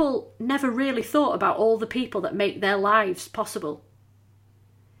 people never really thought about all the people that make their lives possible.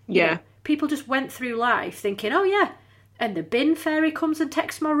 Yeah. You know, people just went through life thinking, oh yeah, and the bin fairy comes and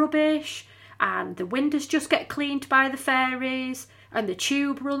takes my rubbish, and the windows just get cleaned by the fairies, and the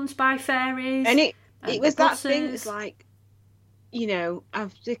tube runs by fairies. And it was that buses. thing, it's like, you know,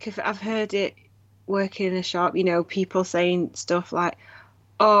 I've heard it working in a shop, you know, people saying stuff like,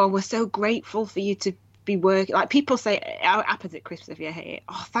 oh, we're so grateful for you to be working. Like, people say, it happens at Christmas if you hate it,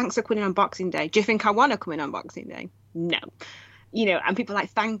 oh, thanks for coming on Boxing Day. Do you think I want to come in on Boxing Day? No. You know, and people like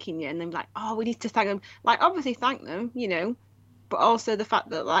thanking you, and then like, oh, we need to thank them. Like, obviously thank them, you know, but also the fact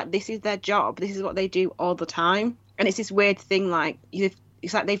that like this is their job, this is what they do all the time, and it's this weird thing like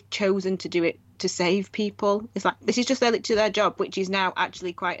it's like they've chosen to do it to save people. It's like this is just their job, which is now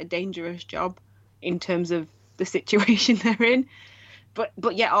actually quite a dangerous job in terms of the situation they're in.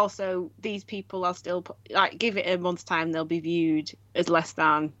 But yet also these people are still like, give it a month's time, they'll be viewed as less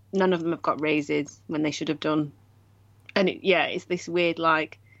than. None of them have got raises when they should have done. And it's this weird,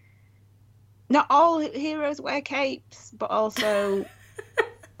 like, not all heroes wear capes, but also,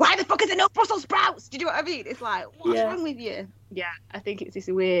 why the fuck is there no Brussels sprouts? Do you know what I mean? It's like, what's wrong with you? Yeah, I think it's this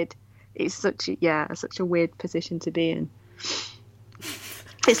weird, it's such a weird position to be in.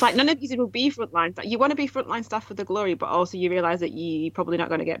 It's like none of you will be frontline staff. You want to be frontline staff for the glory, but also you realise that you're probably not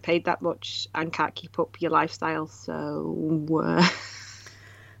going to get paid that much and can't keep up your lifestyle, so...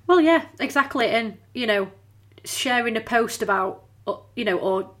 Well, yeah, exactly, and, you know, sharing a post about, you know,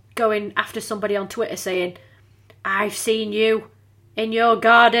 or going after somebody on Twitter saying, I've seen you in your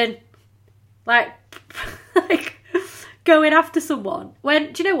garden, like going after someone.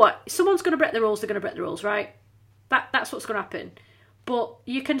 When, do you know what? Someone's going to break the rules, they're going to break the rules, right? That's what's going to happen. But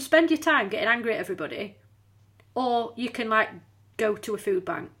you can spend your time getting angry at everybody, or you can, like, go to a food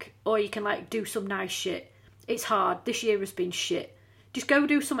bank, or you can, like, do some nice shit. It's hard. This year has been shit. Just go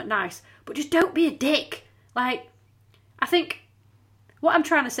do something nice, but just don't be a dick. Like, I think what I'm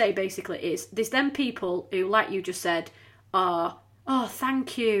trying to say basically is there's them people who, like you just said, are, oh,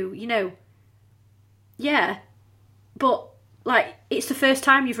 thank you, you know. Yeah, but, like, it's the first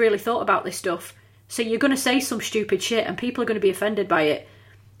time you've really thought about this stuff. So you're going to say some stupid shit and people are going to be offended by it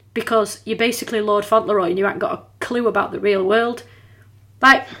because you're basically Lord Fauntleroy and you haven't got a clue about the real world.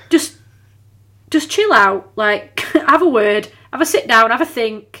 Like, just chill out. Like, have a word, have a sit down, have a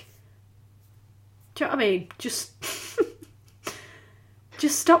think. Do you know what I mean? Just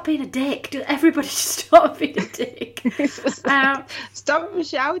stop being a dick. Everybody just stop being a dick. Stop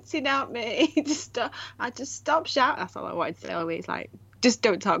shouting at me. Just stop shouting. That's all I wanted to say always. Like, just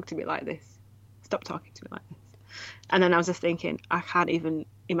don't talk to me like this. Stop talking to me like this. And then I was just thinking, I can't even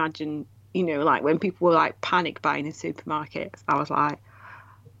imagine, you know, like when people were like panic buying in supermarkets. I was like,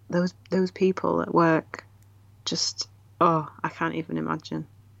 those people at work, just, oh, I can't even imagine.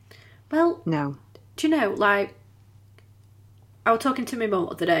 Well, no. Do you know, like, I was talking to my mum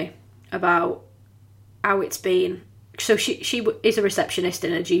the other day about how it's been. So she is a receptionist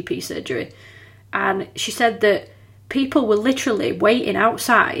in a GP surgery, and she said that people were literally waiting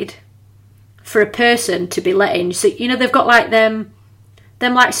outside for a person to be let in. So, you know, they've got like them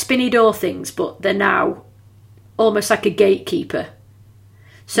like spinny door things, but they're now almost like a gatekeeper.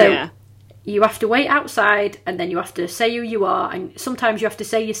 So yeah. You have to wait outside, and then you have to say who you are, and sometimes you have to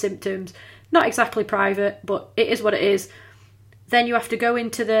say your symptoms. Not exactly private, but it is what it is. Then you have to go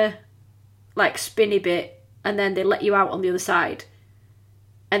into the, like, spinny bit, and then they let you out on the other side.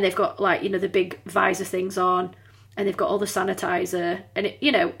 And they've got, like, you know, the big visor things on, and they've got all the sanitizer, and, it,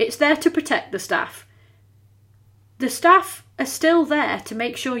 you know, it's there to protect the staff. The staff are still there to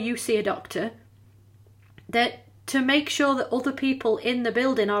make sure you see a doctor. They're to make sure that other people in the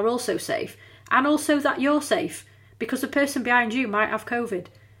building are also safe, and also that you're safe, because the person behind you might have COVID.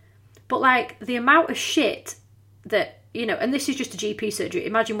 But, like, the amount of shit that, you know, and this is just a GP surgery.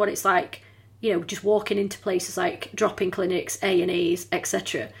 Imagine what it's like, you know, just walking into places like drop-in clinics, A&Es,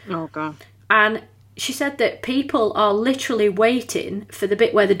 etc. Oh, God. And she said that people are literally waiting for the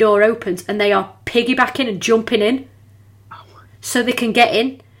bit where the door opens, and they are piggybacking and jumping in so they can get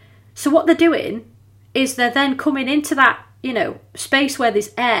in. So what they're doing is they're then coming into that, you know, space where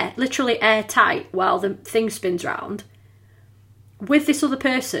there's air, literally airtight, while the thing spins round with this other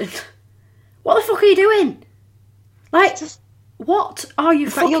person. What the fuck are you doing? Like, what are you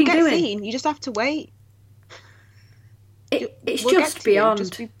fucking you'll get doing? Seen. You just have to wait. It's just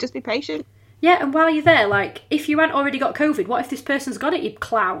beyond. Just be patient. Yeah, and while you're there, like, if you hadn't already got COVID, what if this person's got it, you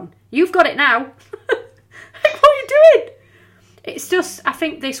clown? You've got it now. Like, what are you doing? It's just, I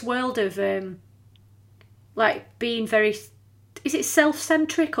think this world of, like, being very, is it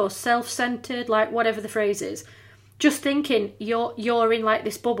self-centric or self-centred, like, whatever the phrase is, just thinking you're in, like,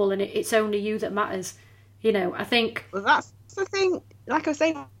 this bubble and it's only you that matters. You know, I think... Well, that's the thing. Like I was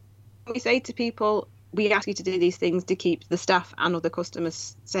saying, we say to people, we ask you to do these things to keep the staff and other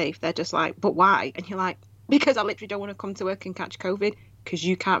customers safe. They're just like, but why? And you're like, because I literally don't want to come to work and catch COVID because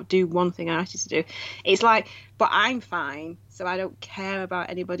you can't do one thing I asked you to do. It's like, but I'm fine, so I don't care about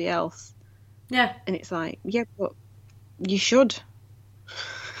anybody else. Yeah. And it's like, yeah, but you should.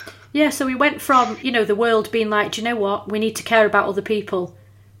 Yeah, so we went from, you know, the world being like, do you know what, we need to care about other people,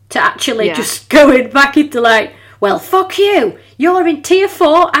 to actually just going back into, like, well, fuck you. You're in tier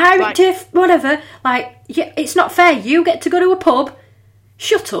 4, I'm in tier... whatever. Like, yeah, it's not fair. You get to go to a pub.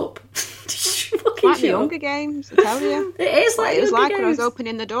 Shut up. Fucking like the Hunger Games, I tell you. It is like it was like Games. When I was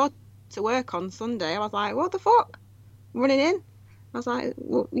opening the door to work on Sunday, I was like, what the fuck? I'm running in. I was like,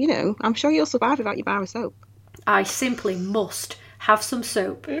 well, you know, I'm sure you'll survive without your bar of soap. I simply must have some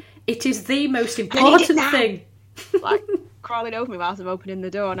soap. It is the most important thing. Like, crawling over me whilst I'm opening the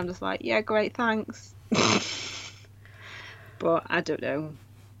door, and I'm just like, yeah, great, thanks. But I don't know.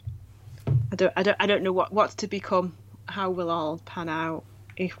 I don't know what's to become. How will all pan out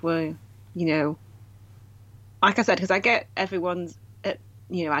if we're, you know, like I said, because I get everyone's,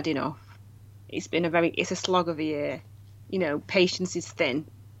 you know, had enough. It's a slog of a year. You know, patience is thin.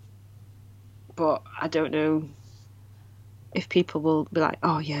 But I don't know if people will be like,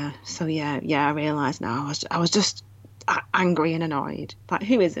 oh yeah, so yeah, I realise now. I was just angry and annoyed. Like,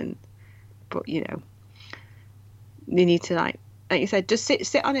 who isn't? But, you know, you need to, like you said, just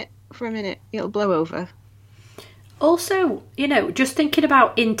sit on it for a minute. It'll blow over. Also, you know, just thinking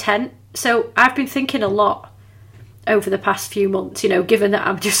about intent. So I've been thinking a lot over the past few months, you know, given that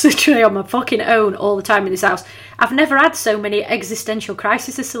I'm just literally on my fucking own all the time in this house. I've never had so many existential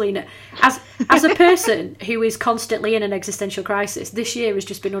crises, Selena. As a person who is constantly in an existential crisis, this year has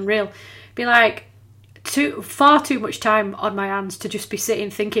just been unreal. Be like, far too much time on my hands to just be sitting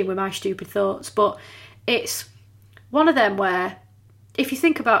thinking with my stupid thoughts. But it's one of them where, if you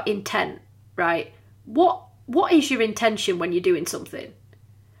think about intent, right, what is your intention when you're doing something?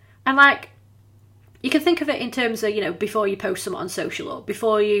 And like, you can think of it in terms of, you know, before you post something on social or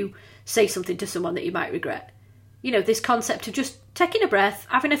before you say something to someone that you might regret. You know, this concept of just taking a breath,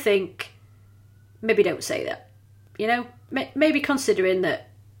 having a think, maybe don't say that. You know, maybe considering that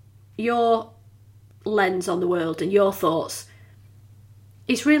your lens on the world and your thoughts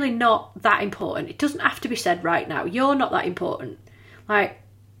is really not that important. It doesn't have to be said right now. You're not that important. Like,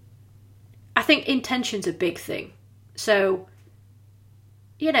 I think intention's a big thing. So,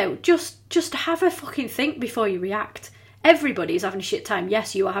 you know, just have a fucking think before you react. Everybody's having a shit time.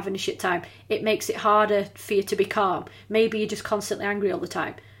 Yes, you are having a shit time. It makes it harder for you to be calm. Maybe you're just constantly angry all the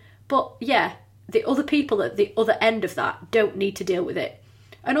time. But yeah, the other people at the other end of that don't need to deal with it.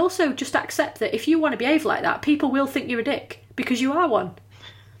 And also just accept that if you want to behave like that, people will think you're a dick because you are one.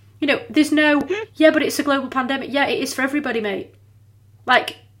 You know, there's no, yeah, but it's a global pandemic. Yeah, it is for everybody, mate.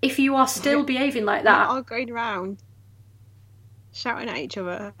 Like, if you are still behaving like that... We're all going around shouting at each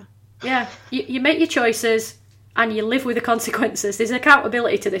other. Yeah, you make your choices and you live with the consequences. There's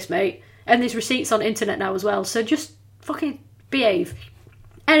accountability to this, mate. And there's receipts on internet now as well. So just fucking behave.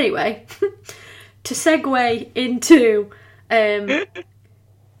 Anyway, to segue into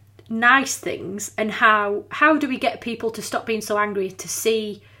nice things and how do we get people to stop being so angry, to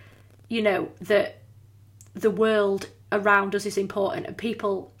see, you know, that the world around us is important and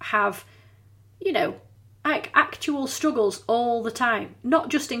people have, you know, like actual struggles all the time, not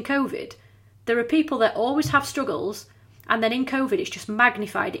just in COVID. There are people that always have struggles, and then in COVID it's just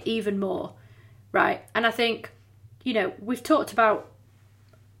magnified even more, right? And I think, you know, we've talked about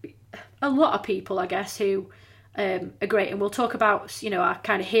a lot of people, I guess, who are great, and we'll talk about, you know, our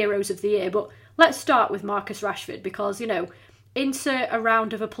kind of heroes of the year, but let's start with Marcus Rashford, because, you know, insert a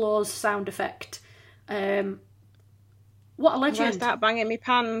round of applause sound effect. What a legend. I start banging me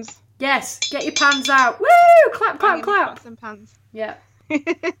pans. Yes, get your pans out. Woo! Clap, clap, clap. Some pans. Yeah.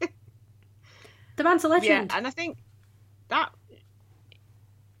 The man's a legend. Yeah, and I think that,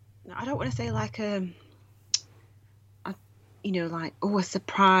 I don't want to say like you know, like, oh, a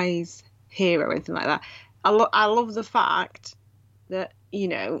surprise hero or anything like that. I love the fact that, you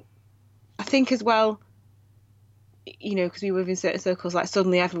know, I think as well, you know, because we were in certain circles, like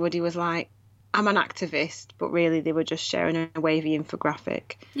suddenly everybody was like, I'm an activist, but really they were just sharing a wavy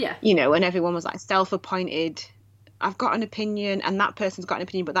infographic. Yeah. You know, and everyone was like self-appointed. I've got an opinion and that person's got an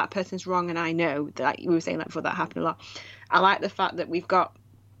opinion, but that person's wrong. And I know that, like we were saying that before, that happened a lot. I like the fact that we've got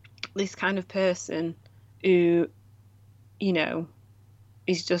this kind of person who, you know,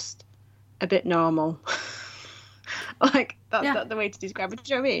 is just a bit normal. Like, that's not the way to describe it. Do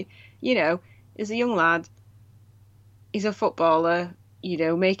you know what I mean? You know, he's a young lad. He's a footballer, you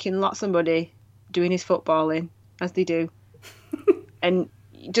know, making lots of money, doing his footballing, as they do. And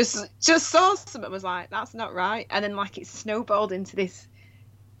just saw something and was like, that's not right. And then, like, it snowballed into this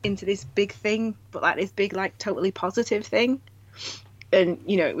big thing, but, like, this big, like, totally positive thing. And,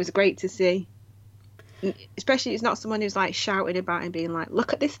 you know, it was great to see. Especially, it's not someone who's like shouting about and being like,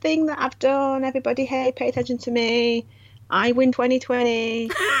 look at this thing that I've done, everybody, hey, pay attention to me, I win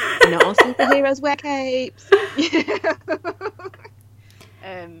 2020, not all superheroes wear capes.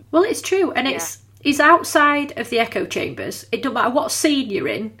 Well, it's true, and he's outside of the echo chambers. It doesn't matter what scene you're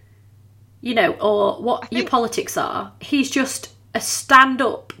in, you know, or what your politics are. He's just a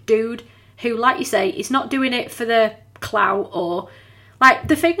stand-up dude who, like you say, is not doing it for the clout or... Like,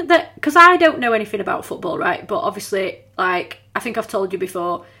 the thing that... Because I don't know anything about football, right? But obviously, like, I think I've told you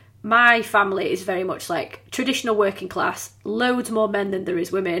before, my family is very much, like, traditional working class. Loads more men than there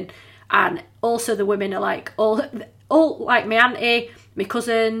is women. And also the women are, like, all like, my auntie, my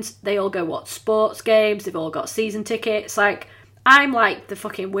cousins, they all go watch sports games. They've all got season tickets. Like, I'm, like, the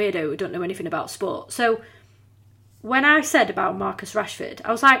fucking weirdo who don't know anything about sport. So, when I said about Marcus Rashford,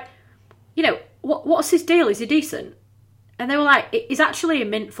 I was like, you know, what's his deal? Is he decent? And they were like, he's actually a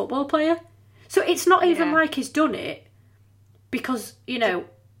mint football player. So it's not even like he's done it because, you know...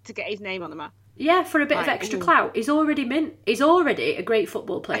 To get his name on the map. Yeah, for a bit of extra clout. He's already mint. He's already a great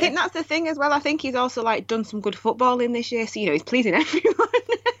football player. I think that's the thing as well. I think he's also, like, done some good footballing this year. So, you know, he's pleasing everyone.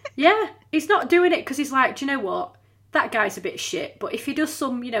 Yeah, he's not doing it because he's like, do you know what? that guy's a bit shit, but if he does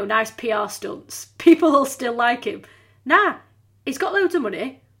some, nice PR stunts, people will still like him. Nah, he's got loads of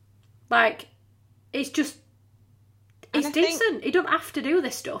money. Like, it's just, he's decent. He don't have to do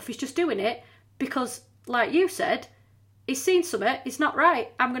this stuff. He's just doing it because, like you said, he's seen something, it's not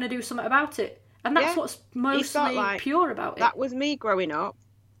right, I'm going to do something about it. And that's what's mostly pure about it. That was me growing up.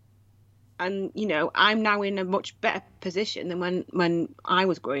 And, I'm now in a much better position than when I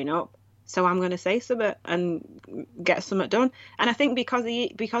was growing up. So I'm going to say something and get something done. And I think because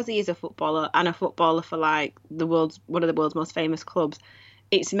he is a footballer and a footballer for like one of the world's most famous clubs,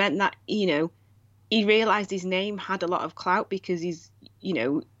 it's meant that, he realised his name had a lot of clout because he's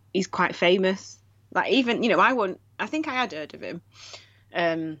quite famous. Like even, I think I had heard of him.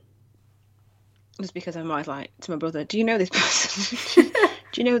 Just because I'm always like to my brother, do you know this person?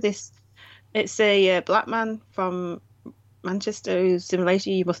 Do you know this? It's a black man from Manchester who's similar to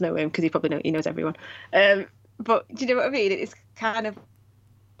you. You must know him because he knows everyone. But do you know what I mean? It's kind of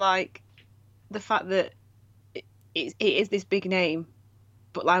like the fact that it is this big name,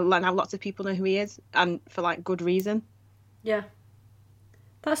 but like now lots of people know who he is, and for like good reason. Yeah,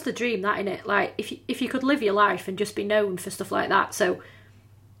 that's the dream, that, innit? Like if you could live your life and just be known for stuff like that. So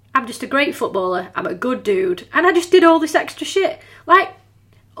I'm just a great footballer. I'm a good dude, and I just did all this extra shit. Like,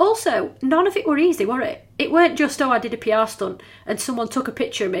 also, none of it were easy, were it? It weren't just, I did a PR stunt and someone took a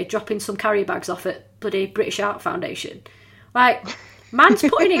picture of me dropping some carrier bags off at bloody British Art Foundation. Like, man's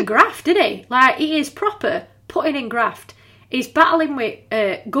putting in graft, isn't he? Like, he is proper putting in graft. He's battling with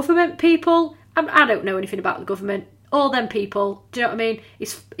government people. I don't know anything about the government. All them people, do you know what I mean?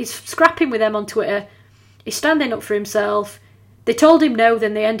 He's scrapping with them on Twitter. He's standing up for himself. They told him no,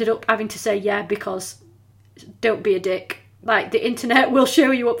 then they ended up having to say yeah because don't be a dick. Like, the internet will show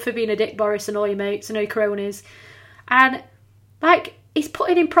you up for being a dick, Boris, and all your mates and all your cronies. And, like, he's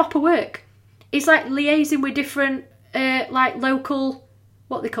putting in proper work. He's, like, liaising with different, local...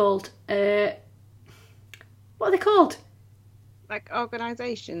 What are they called? What are they called? Like,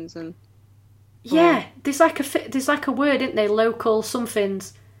 organisations and... Yeah, there's like a word, isn't there? Local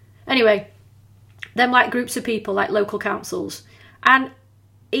somethings. Anyway, them, like, groups of people, like local councils. And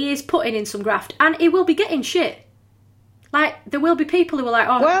he is putting in some graft. And he will be getting shit. Like, there will be people who are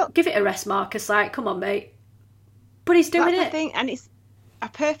like, give it a rest, Marcus. Like, come on, mate. But he's doing it. That's the thing, and it's a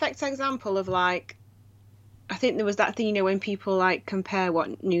perfect example of, like, I think there was that thing, when people, like, compare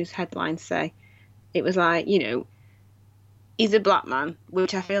what news headlines say. It was like, he's a black man,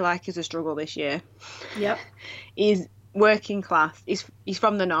 which I feel like is a struggle this year. Yep. He's working class. He's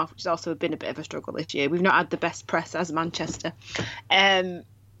from the north, which has also been a bit of a struggle this year. We've not had the best press as Manchester. And,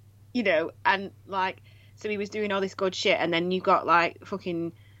 like... So he was doing all this good shit, and then you got, like,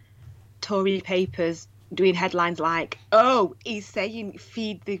 fucking Tory papers doing headlines like, oh, he's saying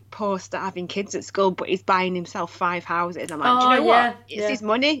feed the poor starving kids at school, but he's buying himself 5 houses. I'm like, do you know what? It's his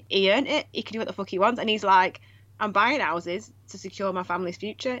money. He earned it. He can do what the fuck he wants. And he's like, I'm buying houses to secure my family's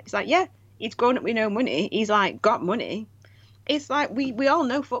future. It's like, yeah, he's grown up with no money. He's, like, got money. It's like, we all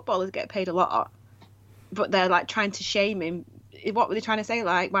know footballers get paid a lot, but they're, like, trying to shame him. What were they trying to say?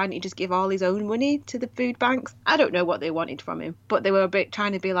 Like, why don't he just give all his own money to the food banks? I don't know what they wanted from him, but they were a bit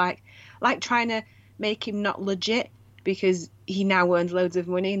trying to be like trying to make him not legit because he now earns loads of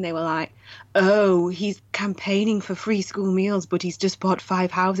money. And they were like, oh, he's campaigning for free school meals, but he's just bought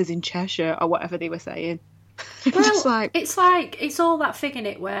 5 houses in Cheshire or whatever they were saying. Well, it's all that thing in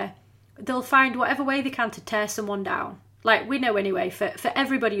it where they'll find whatever way they can to tear someone down. Like, we know anyway, for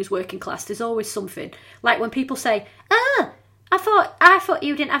everybody who's working class, there's always something. Like when people say, I thought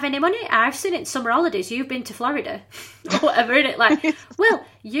you didn't have any money. I've seen it in summer holidays. You've been to Florida. Or whatever, innit? Like, well,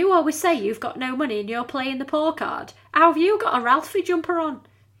 you always say you've got no money and you're playing the poor card. How have you got a Ralphie jumper on?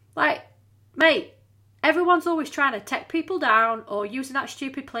 Like, mate, everyone's always trying to take people down or using that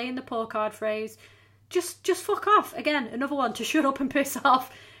stupid playing the poor card phrase. Just fuck off. Again, another one to shut up and piss off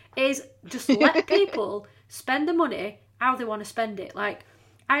is just let people spend the money how they want to spend it. Like,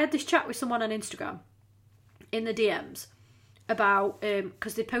 I had this chat with someone on Instagram in the DMs about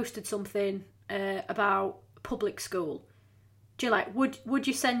because they posted something about public school. Do you like would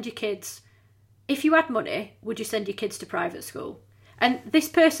you send your kids, if you had money, would you send your kids to private school? And this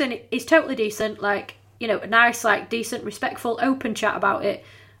person is totally decent, like, a nice, like, decent, respectful, open chat about it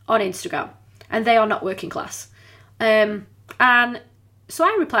on Instagram, and they are not working class. And so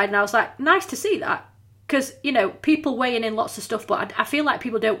I replied and I was like, nice to see that, because people weighing in lots of stuff, but I feel like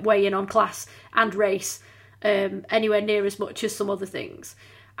people don't weigh in on class and race anywhere near as much as some other things.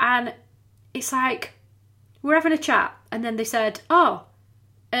 And it's like, we're having a chat, and then they said, a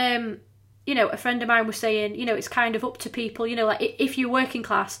friend of mine was saying, it's kind of up to people, like, if you're working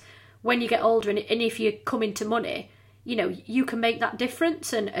class, when you get older and if you come into money, you know, you can make that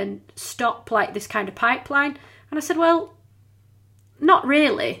difference and stop like this kind of pipeline. And I said, well, not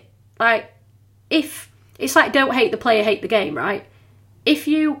really. Like, if it's like, don't hate the player, hate the game, right? If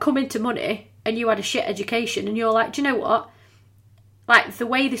you come into money and you had a shit education and you're like, do you know what? Like, the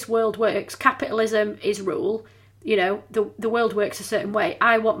way this world works, capitalism is rule. You know, the world works a certain way.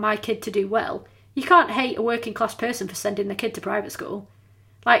 I want my kid to do well. You can't hate a working class person for sending their kid to private school.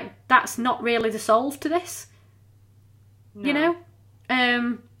 Like, that's not really the solve to this. No. You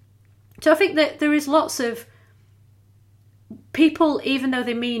know? So I think that there is lots of people, even though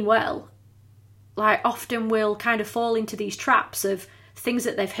they mean well, like, often will kind of fall into these traps of things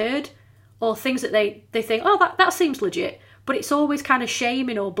that they've heard or things that they think, oh, that seems legit. But it's always kind of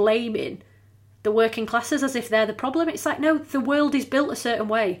shaming or blaming the working classes as if they're the problem. It's like, no, the world is built a certain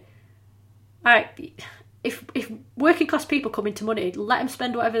way. Like, if working class people come into money, let them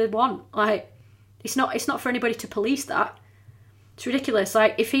spend whatever they want. Like, it's not for anybody to police that. It's ridiculous.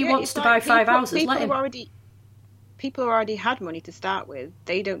 Like, if he wants to buy 5 houses, let him. People who already had money to start with,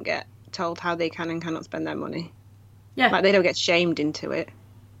 they don't get told how they can and cannot spend their money. Yeah. Like, they don't get shamed into it.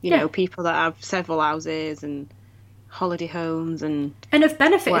 You know, people that have several houses and holiday homes and have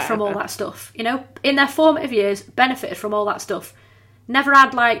benefited whatever. from all that stuff, you know, in their formative years, benefited from all that stuff. Never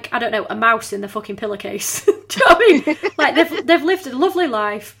had, like, I don't know, a mouse in their fucking pillowcase. Do you know what I mean? Like, they've lived a lovely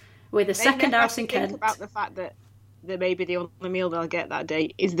life with a second house in Kent. Think about the fact that maybe the only meal they'll get that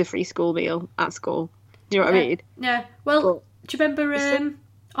day is the free school meal at school. Do you know what I mean? Yeah. Well, do you remember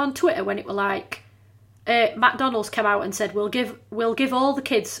on Twitter when it were like McDonald's came out and said we'll give all the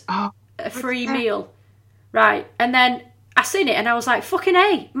kids a free meal, right? And then I seen it and I was like, fucking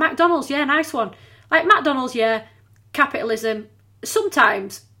A, McDonald's, yeah, nice one. Like, McDonald's, yeah, capitalism.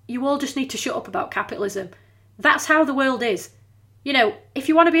 Sometimes you all just need to shut up about capitalism. That's how the world is. You know, if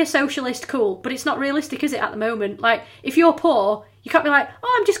you want to be a socialist, cool, but it's not realistic, is it, at the moment? Like, if you're poor, you can't be like,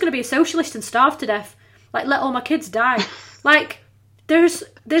 oh, I'm just going to be a socialist and starve to death. Like, let all my kids die. Like, there's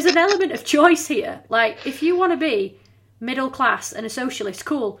an element of choice here. Like, if you want to be middle class and a socialist,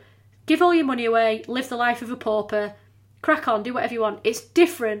 cool. Give all your money away, live the life of a pauper, crack on, do whatever you want. It's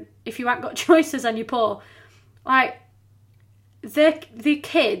different if you haven't got choices and you're poor. Like, the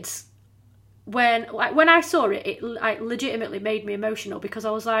kids, when I saw it, it like legitimately made me emotional because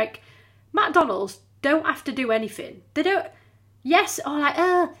I was like, McDonald's don't have to do anything. They don't. Yes, or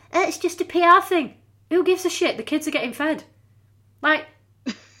like, it's just a PR thing. Who gives a shit? The kids are getting fed. Like,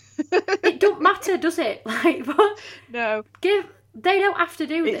 it don't matter, does it? Like, no. They don't have to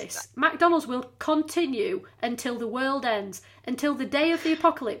do this. McDonald's will continue until the world ends. Until the day of the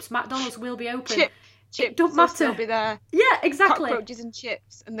apocalypse, McDonald's will be open. Chips it don't matter. Still be there. Yeah, exactly. Cockroaches and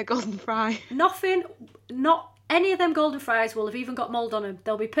chips and the golden fry. Nothing, not any of them golden fries will have even got mould on them.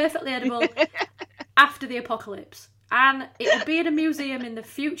 They'll be perfectly edible after the apocalypse. And it will be in a museum in the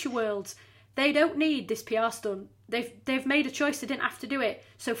future worlds. They don't need this PR stunt. They've made a choice. They didn't have to do it.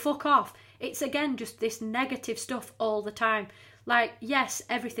 So fuck off. It's, again, just this negative stuff all the time. Like, yes,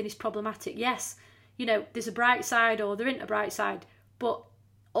 everything is problematic. Yes, you know, there's a bright side or there isn't a bright side. But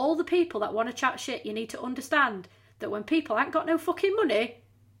all the people that want to chat shit, you need to understand that when people ain't got no fucking money,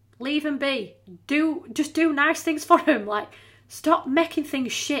 leave them be. Just do nice things for them. Like, stop making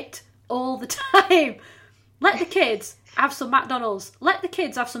things shit all the time. Let the kids have some McDonald's. Let the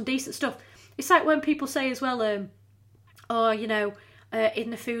kids have some decent stuff. It's like when people say as well, oh, you know,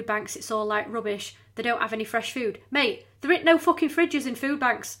 in the food banks it's all like rubbish. They don't have any fresh food. Mate, there ain't no fucking fridges in food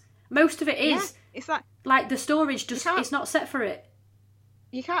banks. Most of it is. Yeah, it's like the storage just it's not set for it.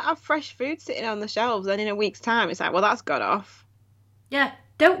 You can't have fresh food sitting on the shelves and in a week's time it's like, well, that's got off. Yeah,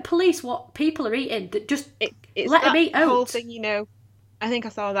 don't police what people are eating. Just it's let them eat oats. Whole thing, you know, I think I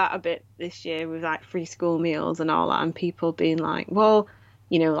saw that a bit this year with like free school meals and all that, and people being like, well,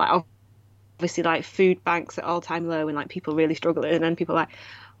 you know, like obviously like food banks at all-time low and like people really struggling, and then people are like,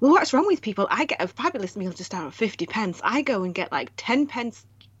 well, what's wrong with people? I get a fabulous meal just out of 50 pence. I go and get like 10 pence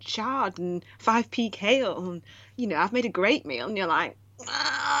chard and 5p kale, and you know, I've made a great meal. And you're like,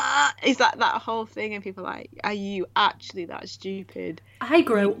 is that whole thing? And people are like, are you actually that stupid? I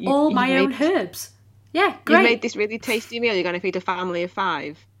grow all my own herbs. Yeah, great. You made this really tasty meal. You're going to feed a family of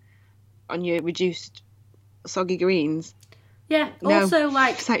 5 on your reduced soggy greens. Yeah. No. Also,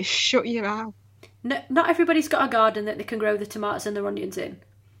 like, it's like, shut your mouth. No, not everybody's got a garden that they can grow the tomatoes and their onions in.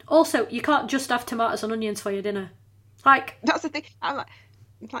 Also, you can't just have tomatoes and onions for your dinner. Like, that's the thing. I'm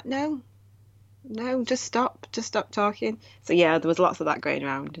like, no, just stop talking. So yeah, there was lots of that going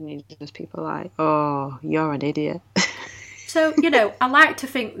around, and just people like, oh, you're an idiot. So, you know, I like to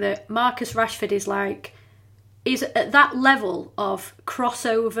think that Marcus Rashford is at that level of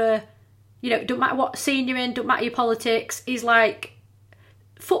crossover You know, don't matter what scene you're in, don't matter your politics. He's like,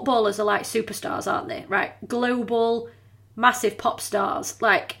 footballers are like superstars, aren't they? Right? Global, massive pop stars.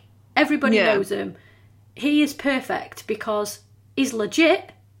 Like, everybody knows him. He is perfect because he's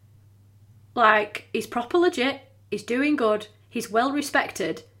legit. Like, he's proper legit. He's doing good. He's well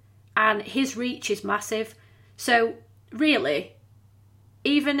respected. And his reach is massive. So, really,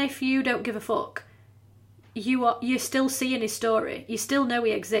 even if you don't give a fuck, you're still seeing his story. You still know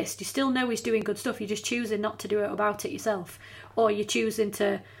he exists. You still know he's doing good stuff. You're just choosing not to do it about it yourself. Or you're choosing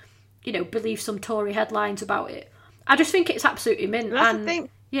to, you know, believe some Tory headlines about it. I just think it's absolutely mint. That's the thing.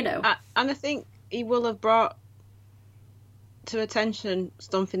 You know. And I think he will have brought to attention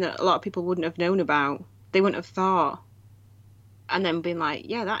something that a lot of people wouldn't have known about. They wouldn't have thought. And then been like,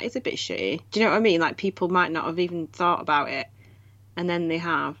 yeah, that is a bit shitty. Do you know what I mean? Like, people might not have even thought about it. And then they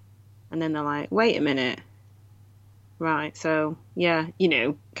have. And then they're like, wait a minute. Right, so, yeah, you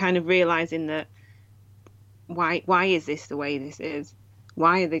know, kind of realising that why is this the way this is?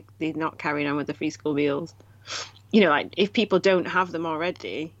 Why are they not carrying on with the free school meals? You know, like, if people don't have them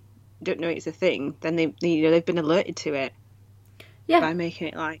already, don't know it's a thing, then they've been alerted to it. Yeah. By making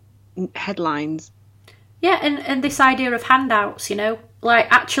it, like, headlines. Yeah, and this idea of handouts, you know, like,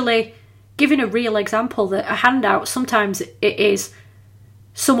 actually giving a real example that a handout, sometimes it is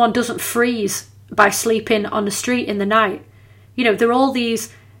someone doesn't freeze by sleeping on the street in the night. You know, there are all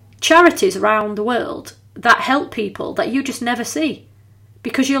these charities around the world that help people that you just never see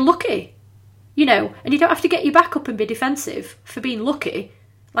because you're lucky, you know, and you don't have to get your back up and be defensive for being lucky.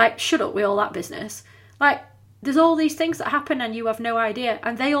 Like, shut up with all that business. Like, there's all these things that happen and you have no idea,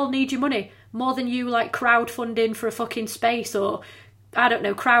 and they all need your money more than you, like, crowdfunding for a fucking space or, I don't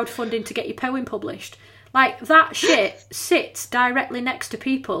know, crowdfunding to get your poem published. Like, that shit sits directly next to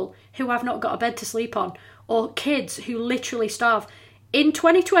people who have not got a bed to sleep on, or kids who literally starve. In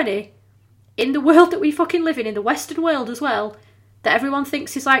 2020, in the world that we fucking live in the Western world as well, that everyone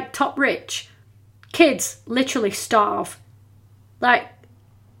thinks is, like, top rich, kids literally starve. Like,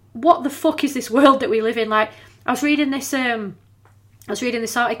 what the fuck is this world that we live in? Like, I was reading this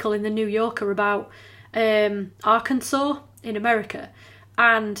article in the New Yorker about Arkansas in America,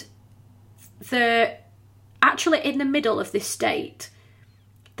 and actually in the middle of this state,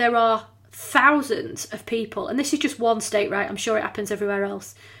 there are thousands of people, and this is just one state, right? I'm sure it happens everywhere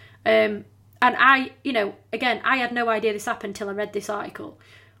else. And I, you know, again, I had no idea this happened until I read this article,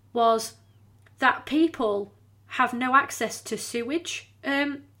 was that people have no access to sewage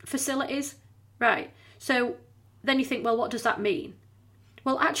facilities, right? So then you think, well, what does that mean?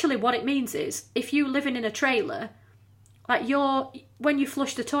 Well, actually what it means is, if you're living in a trailer, like, when you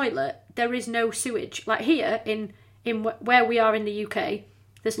flush the toilet, there is no sewage. Like, here in where we are in the UK,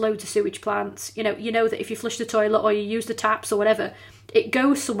 there's loads of sewage plants. You know that if you flush the toilet or you use the taps or whatever, it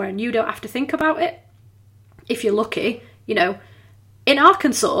goes somewhere and you don't have to think about it. If you're lucky, you know. In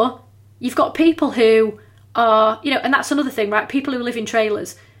Arkansas, you've got people who are, you know, and that's another thing, right? People who live in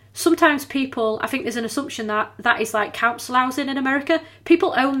trailers. Sometimes people, I think there's an assumption that is like council housing in America.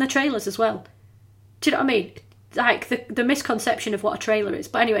 People own the trailers as well. Do you know what I mean? Like, the misconception of what a trailer is.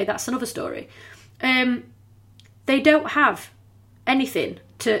 But anyway, that's another story. They don't have anything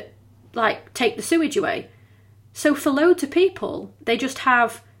to, like, take the sewage away. So for loads of people, they just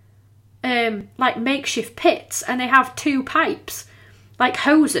have, like, makeshift pits, and they have two pipes, like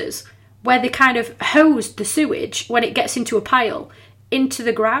hoses, where they kind of hose the sewage when it gets into a pile into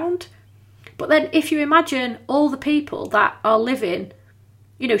the ground. But then if you imagine all the people that are living,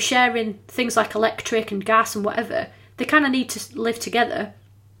 you know, sharing things like electric and gas and whatever, they kind of need to live together.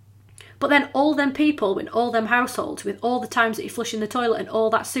 But then all them people in all them households, with all the times that you're flushing the toilet and all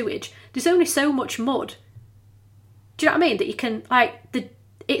that sewage, there's only so much mud. Do you know what I mean? That you can, like,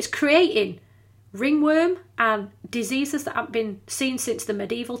 it's creating ringworm and diseases that haven't been seen since the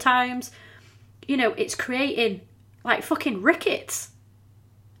medieval times. You know, it's creating, like, fucking rickets.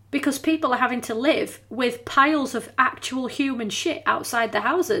 Because people are having to live with piles of actual human shit outside their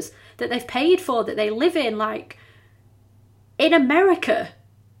houses that they've paid for, that they live in, like, in America.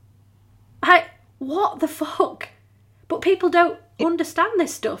 Like, what the fuck? But people don't understand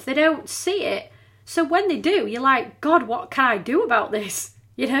this stuff. They don't see it. So when they do, you're like, God, what can I do about this?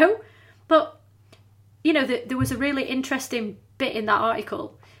 You know? But, you know, there was a really interesting bit in that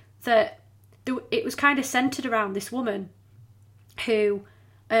article that it was kind of centred around this woman who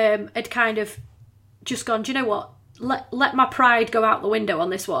had kind of just gone, do you know what? Let my pride go out the window on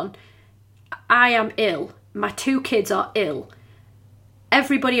this one. I am ill. My two kids are ill.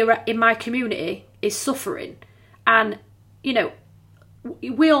 Everybody in my community is suffering. And, you know,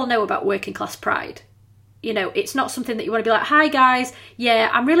 we all know about working class pride. You know, it's not something that you want to be like, hi guys, yeah,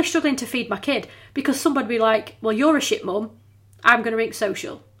 I'm really struggling to feed my kid, because somebody would be like, well, you're a shit mum, I'm going to ring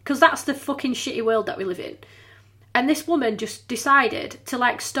social. Because that's the fucking shitty world that we live in. And this woman just decided to,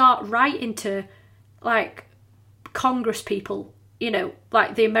 like, start writing to, like, Congress people, you know,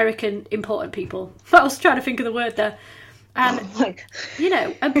 like the American important people. I was trying to think of the word there. And, you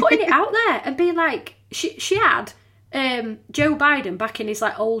know, and putting it out there and being like, she had Joe Biden back in his,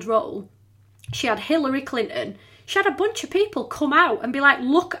 like, old role. She had Hillary Clinton. She had a bunch of people come out and be like,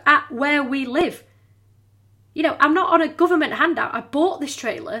 look at where we live. You know, I'm not on a government handout. I bought this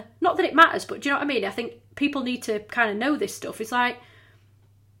trailer. Not that it matters, but do you know what I mean? I think people need to kind of know this stuff. It's like,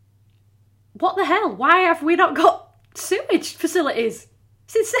 what the hell? Why have we not got sewage facilities?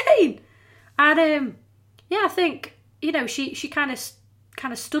 It's insane. And yeah, I think, you know, she kind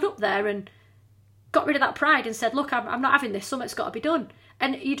of stood up there and got rid of that pride and said, look, I'm not having this. Something's got to be done.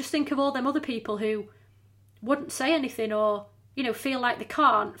 And you just think of all them other people who wouldn't say anything, or, you know, feel like they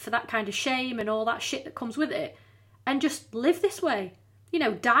can't for that kind of shame and all that shit that comes with it, and just live this way. You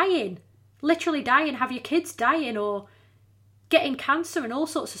know, dying. Literally dying. Have your kids dying or getting cancer and all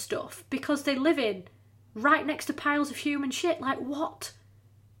sorts of stuff because they live in right next to piles of human shit. Like, what?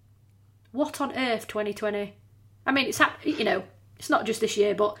 What on earth, 2020? I mean, you know, it's not just this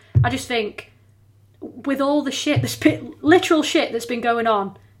year, but I just think with all the shit, literal shit that's been going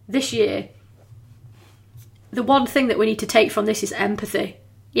on this year, the one thing that we need to take from this is empathy,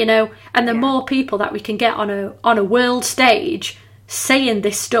 you know? And the more people that we can get on a world stage saying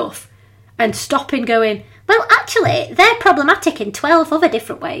this stuff and stopping going, well, actually, they're problematic in 12 other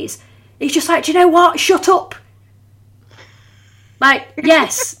different ways. It's just like, do you know what? Shut up. Like,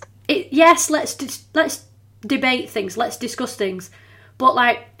 yes, let's debate things, let's discuss things. But,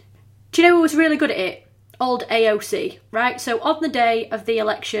 like, do you know who was really good at it? Old AOC, right? So on the day of the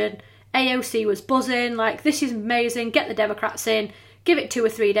election, AOC was buzzing, like, this is amazing, get the Democrats in, give it 2 or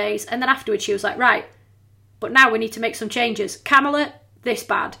 3 days, and then afterwards she was like, right, but now we need to make some changes. Kamala, this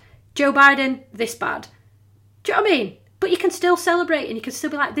bad. Joe Biden, this bad. Do you know what I mean? But you can still celebrate and you can still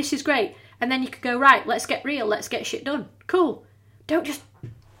be like, this is great. And then you could go, right, let's get real, let's get shit done. Cool. Don't just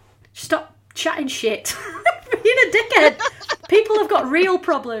stop chatting shit. Being a dickhead. People have got real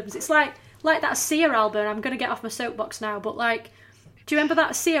problems. It's like that Sia album. I'm going to get off my soapbox now, but like, do you remember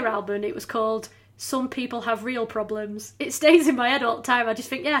that Sia album? It was called Some People Have Real Problems. It stays in my head all the time. I just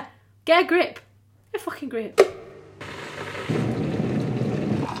think, yeah, get a grip. Get a fucking grip.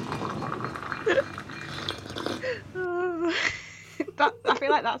 I feel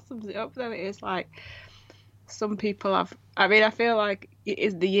like that sums it up though. It is like some people have. I mean, I feel like it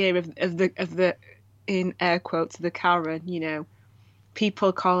is the year of the in air quotes the Karen. You know,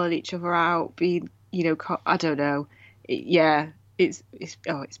 people calling each other out, being, you know, I don't know. It's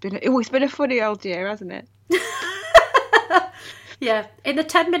been a funny old year, hasn't it? Yeah. In the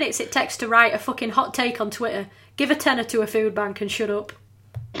 10 minutes it takes to write a fucking hot take on Twitter, give a tenner to a food bank and shut up.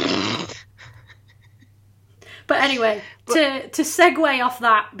 But anyway, to segue off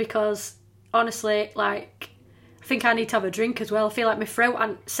that, because honestly, like, I think I need to have a drink as well. I feel like my throat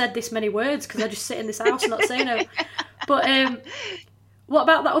hasn't said this many words because I just sit in this house not saying it. But what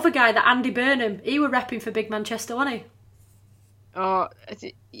about that other guy, that Andy Burnham? He were repping for Big Manchester, wasn't he? Oh,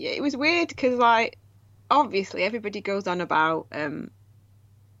 it was weird because, like, obviously everybody goes on about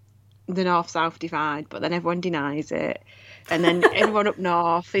the North-South divide, but then everyone denies it. And then everyone up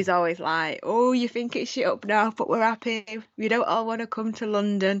north is always like, oh, you think it's shit up north, but we're happy. We don't all want to come to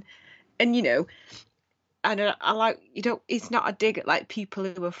London. And, you know, and I like, you know, it's not a dig at, like, people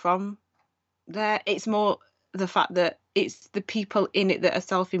who are from there. It's more the fact that it's the people in it that are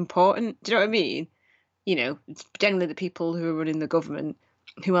self-important. Do you know what I mean? You know, it's generally the people who are running the government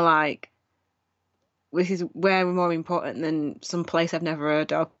who are like, this is where we're more important than some place I've never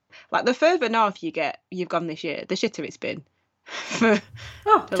heard of. Like, the further north you've gone this year, the shitter it's been for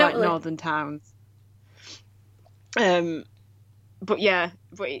totally. Like northern towns. But yeah,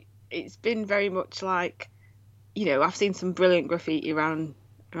 it's been very much like, you know, I've seen some brilliant graffiti around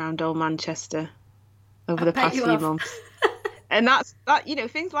old Manchester over the past few months. And that, you know,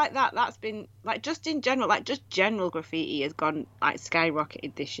 things like that, that's been, like, just in general, like, just general graffiti has gone, like,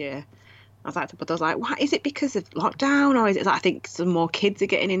 skyrocketed this year. I was like, what, is it because of lockdown, or is it like, I think some more kids are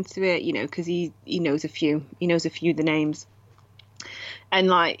getting into it, you know, because he knows a few of the names. And,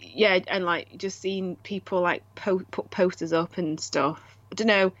 like, yeah, and, like, just seeing people, like, put posters up and stuff. I don't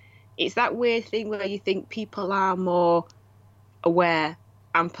know, it's that weird thing where you think people are more aware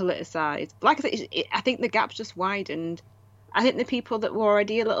and politicised. Like I said, I think the gap's just widened. I think the people that were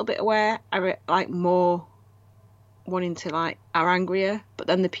already a little bit aware are, like, more wanting to, like, are angrier, but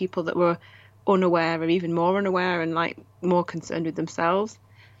then the people that were unaware or even more unaware and like more concerned with themselves.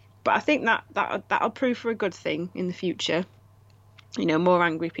 But I think that'll prove for a good thing in the future. You know, more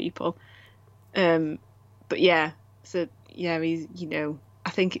angry people. But yeah, so yeah, he's, you know, I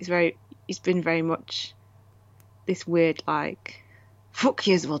think he's been very much this weird like, fuck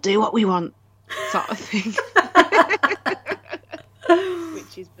yous, we'll do what we want sort of thing.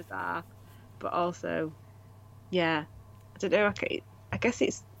 Which is bizarre. But also, yeah, I don't know, I guess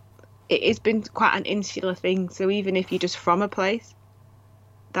it has been quite an insular thing. So even if you're just from a place,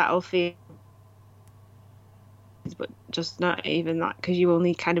 that'll feel, but just not even that, because you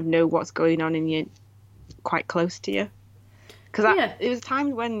only kind of know what's going on and you're quite close to you. Because it was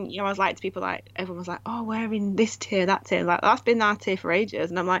times when, you know, I was like to people, like, everyone was like, oh, we're in this tier, that tier. Like, that's been our tier for ages.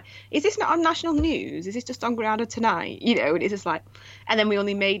 And I'm like, is this not on national news? Is this just on Granada Tonight? You know, and it's just like, and then we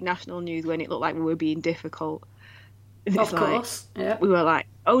only made national news when it looked like we were being difficult. Of course, yeah. We were like,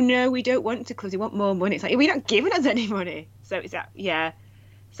 oh no, we don't want to close, we want more money. It's like, we're not giving us any money. So it's that, yeah.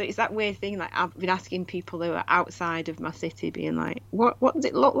 So it's that weird thing, like, I've been asking people who are outside of my city, being like, what does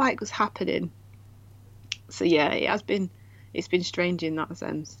it look like was happening? So yeah, it's been strange in that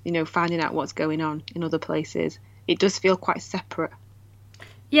sense, you know, finding out what's going on in other places. It does feel quite separate.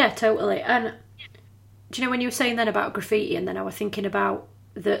 Yeah, totally. And do you know, when you were saying then about graffiti, and then I was thinking about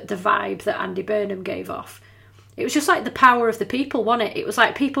the vibe that Andy Burnham gave off, it was just like the power of the people, wasn't it? It was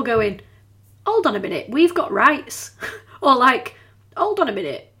like people going, hold on a minute, we've got rights. Or like, hold on a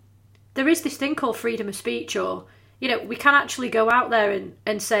minute, there is this thing called freedom of speech, or, you know, we can actually go out there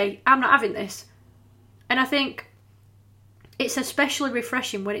and say, I'm not having this. And I think it's especially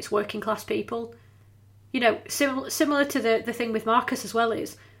refreshing when it's working class people. You know, similar to the thing with Marcus as well,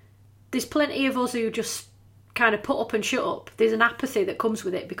 is there's plenty of us who just kind of put up and shut up. There's an apathy that comes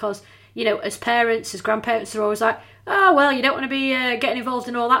with it because, you know, as parents, as grandparents, they're always like, oh, well, you don't want to be getting involved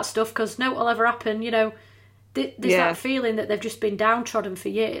in all that stuff because no, it'll ever happen, you know. There's that feeling that they've just been downtrodden for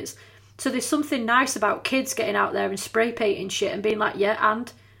years. So there's something nice about kids getting out there and spray painting shit and being like, yeah, and...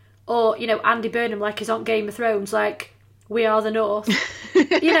 Or, you know, Andy Burnham, like he's on Game of Thrones, like, we are the North.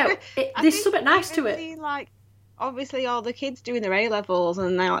 You know, there's something nice to it. Seen, like, obviously all the kids doing their A-levels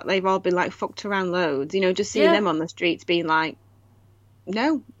and they've all been, like, fucked around loads. You know, just seeing them on the streets being like,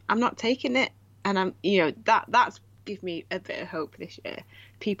 no, I'm not taking it. And I'm, you know, that's give me a bit of hope this year.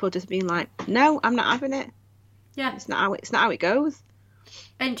 People just being like, no, I'm not having it. Yeah. It's not how it goes.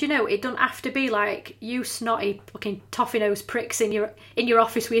 And, you know, it doesn't have to be like you snotty fucking toffee-nosed pricks in your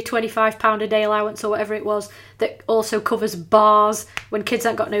office with your £25 a day allowance or whatever it was that also covers bars when kids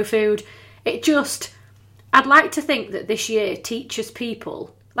ain't got no food. It just... I'd like to think that this year teaches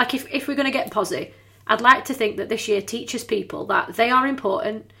people... Like, if we're going to get posy, I'd like to think that this year teaches people that they are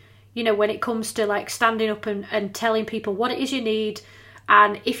important, you know, when it comes to, like, standing up and telling people what it is you need.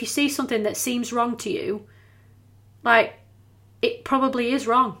 And if you see something that seems wrong to you, like... it probably is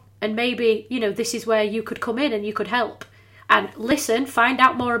wrong. And maybe, you know, this is where you could come in and you could help. And listen, find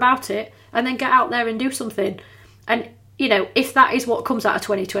out more about it, and then get out there and do something. And, you know, if that is what comes out of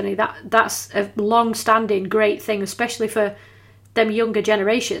 2020, that's a long-standing great thing, especially for them younger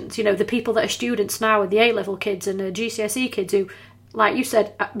generations. You know, the people that are students now and the A-level kids and the GCSE kids who, like you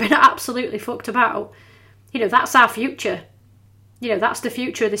said, been absolutely fucked about. You know, that's our future. You know, that's the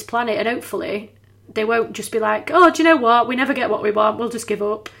future of this planet, and hopefully... they won't just be like, oh, do you know what? We never get what we want. We'll just give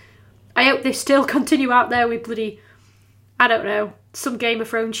up. I hope they still continue out there with bloody, I don't know, some Game of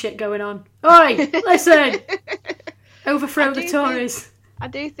Thrones shit going on. Oi, listen! Overthrow the Tories. I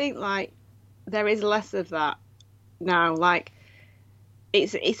do think, like, there is less of that now. Like,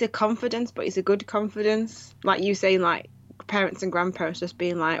 it's a confidence, but it's a good confidence. Like you saying, like, parents and grandparents just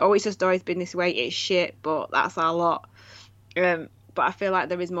being like, oh, it's just always been this way. It's shit, but that's our lot. But I feel like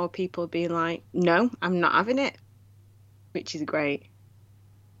there is more people being like, no, I'm not having it, which is great.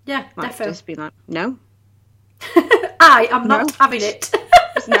 Yeah, like, definitely. Just being like, no. I am not having it.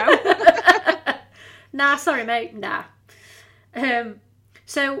 Just no. Nah, sorry, mate, nah.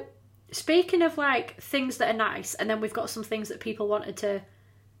 So, speaking of, like, things that are nice, and then we've got some things that people wanted to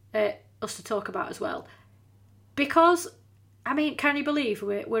us to talk about as well. Because... I mean, can you believe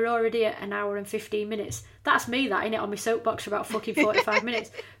we're already at an hour and 15 minutes? That's me, that, innit, on my soapbox for about fucking 45 minutes.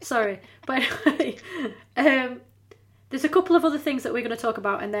 Sorry. But anyway, there's a couple of other things that we're going to talk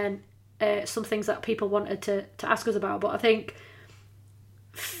about, and then some things that people wanted to ask us about. But I think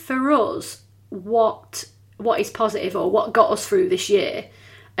for us, what is positive or what got us through this year,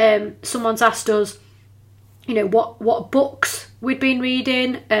 someone's asked us, you know, what books we'd been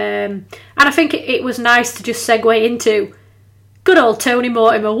reading. And I think it was nice to just segue into... good old Tony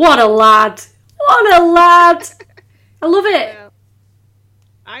Mortimer, what a lad! What a lad! I love it.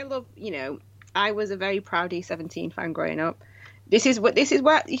 I love, you know, I was a very proud E17 fan growing up. This is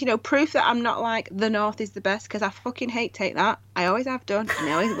where, you know, proof that I'm not like the North is the best, because I fucking hate Take That. I always have done, and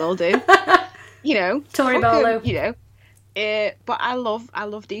I always will do. You know, Tory Barlow. you know. But I love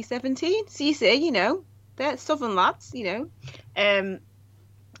D17. So you see, you know, they're Southern lads, you know.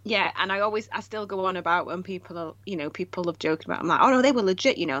 Yeah, and I still go on about when people love joking about. I'm like, oh no, they were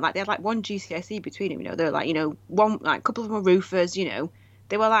legit, you know, like they had like one GCSE between them, you know, they're like, you know, one like a couple of them were roofers, you know,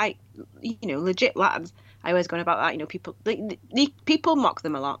 they were like, you know, legit lads. I always go on about that, you know, people mock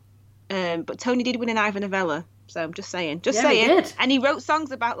them a lot, but Tony did win an Ivor Novello, so I'm just saying, He did. and he wrote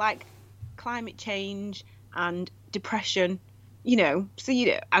songs about like climate change and depression, you know, so you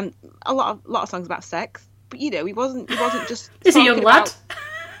know, and a lot of songs about sex, but you know, he wasn't just. He's a young lad.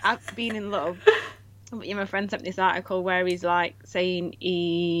 I've been in love. My friend sent me this article where he's like saying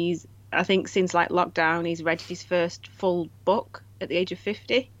I think since like lockdown, he's read his first full book at the age of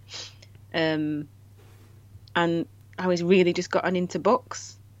 50. And how he's really just gotten into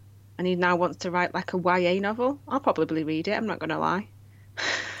books, and he now wants to write like a YA novel. I'll probably read it, I'm not going to lie.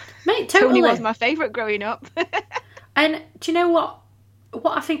 Mate, totally. Tony was my favourite growing up. And do you know what?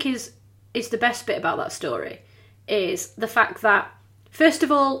 What I think is the best bit about that story is the fact that, first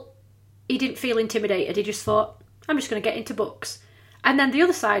of all, he didn't feel intimidated. He just thought, I'm just going to get into books. And then the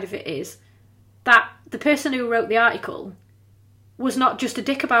other side of it is that the person who wrote the article was not just a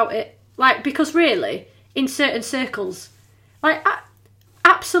dick about it. Like, because really, in certain circles, like,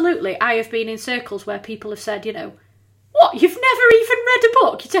 absolutely, I have been in circles where people have said, you know, what, you've never even read a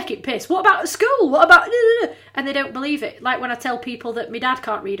book? You're taking piss. What about at school? What about... And they don't believe it. Like when I tell people that my dad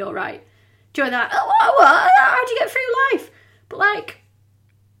can't read or write. During that, oh, what? How do you get through life? But like,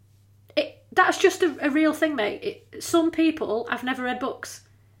 that's just a real thing, mate. Some people have never read books.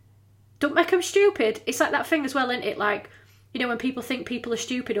 Don't make them stupid. It's like that thing as well, isn't it? Like, you know, when people think people are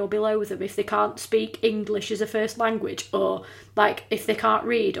stupid or below them if they can't speak English as a first language, or like if they can't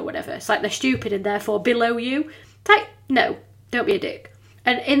read or whatever. It's like they're stupid and therefore below you. It's like, no, don't be a dick.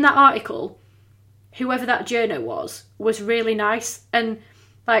 And in that article, whoever that journo was really nice. And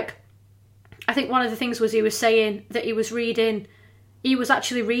like, I think one of the things was he was saying that he was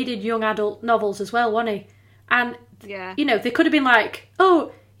actually reading young adult novels as well, wasn't he? And, yeah, you know, they could have been like,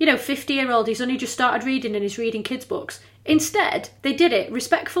 oh, you know, 50-year-old, he's only just started reading and he's reading kids' books. Instead, they did it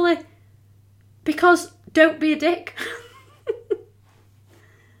respectfully, because don't be a dick.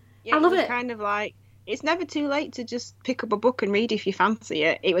 Yeah, I love it. it. Kind of like, it's never too late to just pick up a book and read if you fancy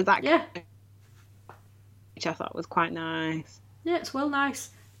it. It was that, Yeah. which I thought was quite nice. Yeah, it's well nice.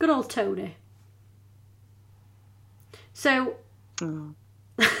 Good old Tony. So, Oh.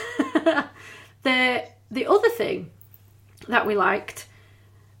 the other thing that we liked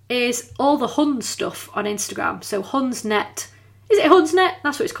is all the Huns stuff on Instagram. So Hunsnet. Is it Hunsnet?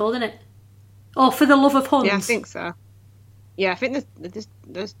 That's what it's called, isn't it? Or For the Love of Huns. Yeah, I think so. Yeah, I think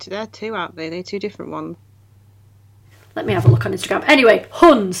there are two out there. They're two different ones. Let me have a look on Instagram. Anyway,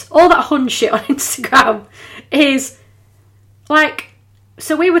 Huns. All that Hun shit on Instagram is like...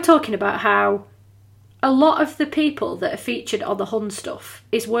 So we were talking about how a lot of the people that are featured on the Hun stuff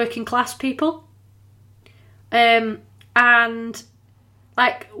is working class people. And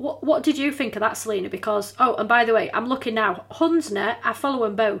like, what did you think of that, Selena? Because, oh, and by the way, I'm looking now. Hunsnet, I follow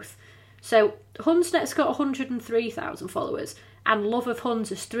them both. So Hunsnet's got 103,000 followers, and Love of Huns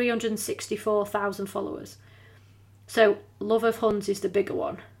has 364,000 followers. So Love of Huns is the bigger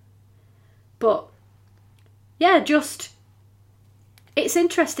one. But yeah, just it's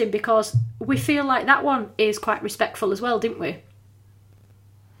interesting because we feel like that one is quite respectful as well, didn't we?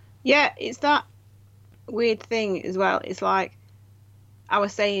 Yeah, it's that weird thing as well. It's like I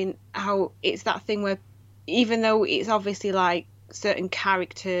was saying, how it's that thing where even though it's obviously like certain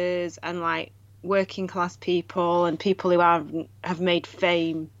characters and like working class people and people who have made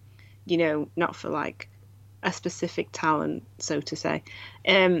fame, you know, not for like a specific talent, so to say,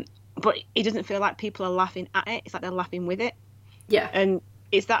 but it doesn't feel like people are laughing at it. It's like they're laughing with it. Yeah. And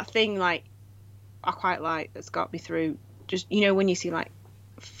it's that thing like I quite like that's got me through. Just, you know, when you see like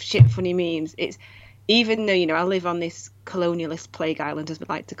shit funny memes, it's even though, you know, I live on this colonialist plague island, as we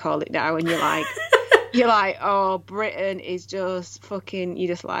like to call it now, and you're like you're like, oh, Britain is just fucking, you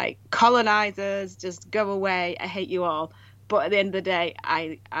just like, colonizers, just go away, I hate you all. But at the end of the day,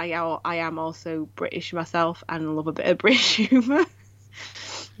 I am also British myself and love a bit of British humour.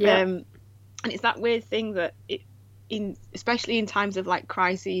 Yeah. And it's that weird thing that especially in times of like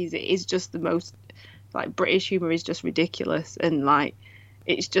crises, it is just the most, like, British humour is just ridiculous, and like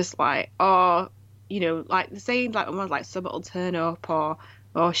it's just like, oh, you know, like the saying like almost like something will turn up, or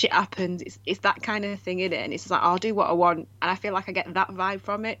or shit happens. It's that kind of thing in it, and it's just like I'll do what I want, and I feel like I get that vibe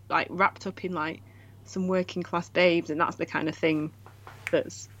from it, like wrapped up in like some working class babes, and that's the kind of thing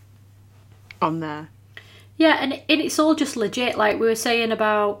that's on there. Yeah, and it's all just legit. Like we were saying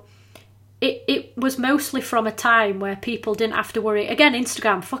about it was mostly from a time where people didn't have to worry. Again,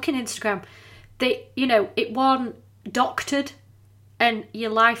 fucking Instagram. It wasn't doctored, and your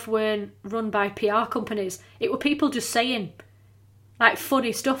life weren't run by PR companies. It were people just saying like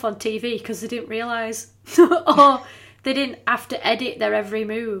funny stuff on TV because they didn't realise, or they didn't have to edit their every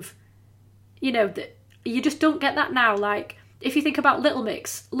move. You just don't get that now. Like, if you think about Little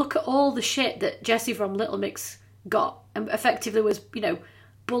Mix, look at all the shit that Jessie from Little Mix got and effectively was,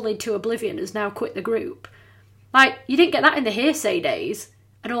 bullied to oblivion, has now quit the group. Like, you didn't get that in the Hearsay days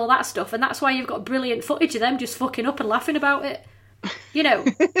and all that stuff, and that's why you've got brilliant footage of them just fucking up and laughing about it.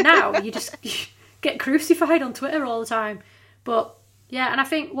 Now you just get crucified on Twitter all the time. But, yeah, and I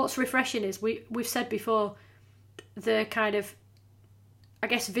think what's refreshing is we've said before, the kind of, I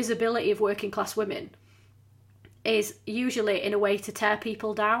guess, visibility of working class women is usually in a way to tear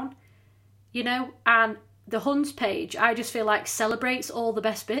people down, and the Huns page, I just feel like celebrates all the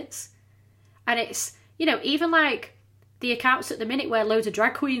best bits. And it's, even like the accounts at the minute where loads of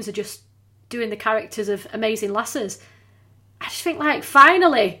drag queens are just doing the characters of amazing lasses. I just think like,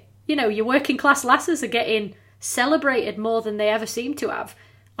 finally, your working class lasses are getting celebrated more than they ever seem to have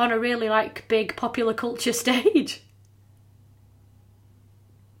on a really like big popular culture stage.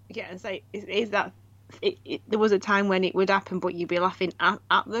 Yeah, it's like, there was a time when it would happen, but you'd be laughing at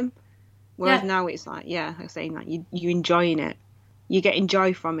them. Whereas now it's like, like I'm saying, like you enjoying it, you getting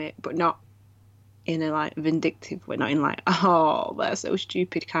joy from it, but not in a like vindictive way, not in like, oh, they're so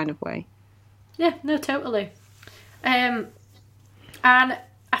stupid kind of way. Yeah, no, totally. And I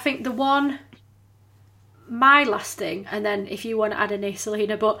think my last thing, and then if you want to add any,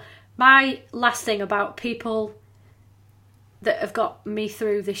 Selena, but my last thing about people that have got me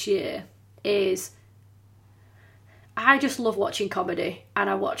through this year is I just love watching comedy, and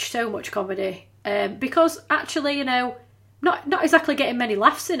I watch so much comedy because actually, not exactly getting many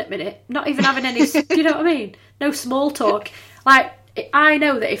laughs in at minute, not even having any, do you know what I mean? No small talk. Like, I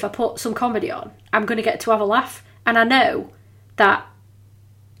know that if I put some comedy on, I'm going to get to have a laugh, and I know that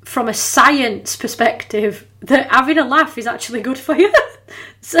from a science perspective, that having a laugh is actually good for you.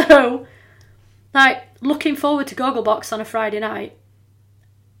 So, like, looking forward to Gogglebox on a Friday night,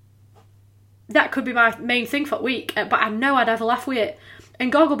 that could be my main thing for the week, but I know I'd have a laugh with it.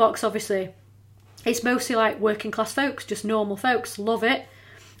 And Gogglebox, obviously, it's mostly like working class folks, just normal folks, love it.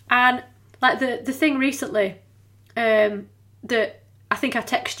 And like the thing recently, that I think I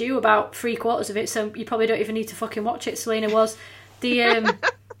texted you about 3/4 of it, so you probably don't even need to fucking watch it, Selena, was the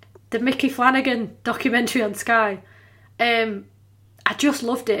the Mickey Flanagan documentary on Sky. I just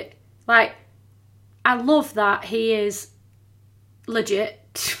loved it. Like, I love that he is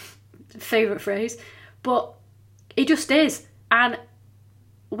legit. Favourite phrase. But he just is. And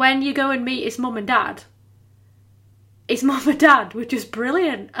when you go and meet his mum and dad were just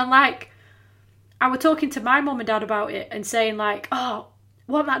brilliant. And like, I was talking to my mum and dad about it and saying like, oh,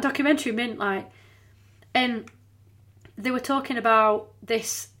 what that documentary meant, like. And they were talking about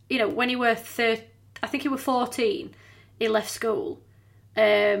this, when he were I think he was 14, he left school,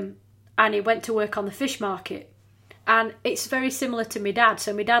 and he went to work on the fish market. And it's very similar to my dad.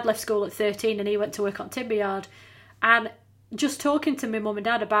 So my dad left school at 13 and he went to work on timber yard. And just talking to my mum and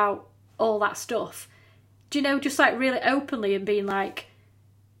dad about all that stuff, just like really openly and being like,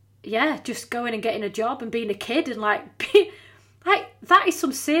 yeah, just going and getting a job and being a kid and like, like that is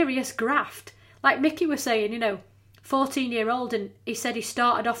some serious graft. Like Mickey was saying, 14-year-old, and he said he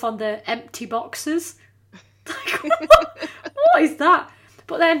started off on the empty boxes. Like, what is that?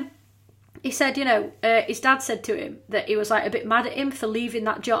 But then he said, his dad said to him that he was like a bit mad at him for leaving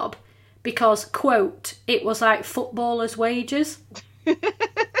that job because, quote, it was like footballers' wages.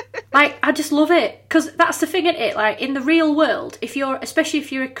 Like, I just love it. Because that's the thing, isn't it? Like, in the real world, especially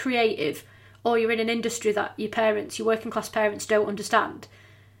if you're a creative or you're in an industry that your working class parents don't understand,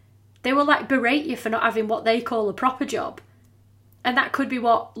 they will like berate you for not having what they call a proper job. And that could be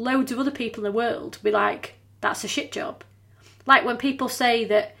what loads of other people in the world be like, that's a shit job. Like when people say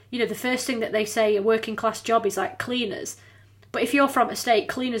that, the first thing that they say a working class job is like cleaners. But if you're from a state,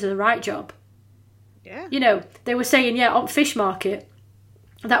 cleaners are the right job. Yeah. They were saying, yeah, on fish market,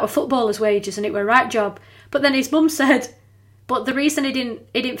 that were footballers' wages and it were a right job. But then his mum said, but the reason he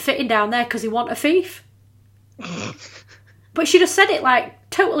didn't fit in down there because he want a thief. But she just said it like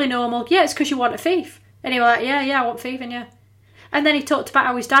totally normal. Yeah, it's because you want a thief. And he was like, yeah, I want thieving, yeah. And then he talked about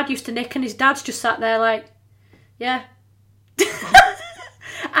how his dad used to nick, and his dad's just sat there like, yeah.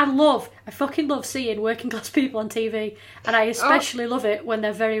 I fucking love seeing working class people on TV, and I especially love it when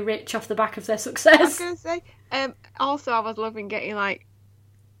they're very rich off the back of their I was success. gonna say. Also, I was loving getting like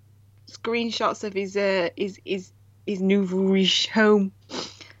screenshots of his new riche home.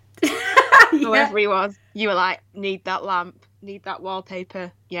 Whoever he was, you were like, need that lamp, need that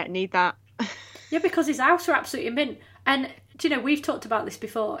wallpaper, yeah, need that. Yeah, because his house are absolutely mint. And do you know, we've talked about this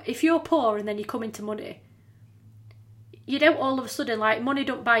before. If you're poor and then you come into money, you don't all of a sudden, like, money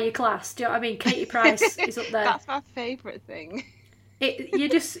don't buy you class. Do you know what I mean? Katie Price is up there. That's my favourite thing. You're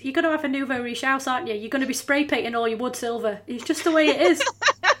going to have a nouveau riche house, aren't you? You're going to be spray painting all your wood silver. It's just the way it is.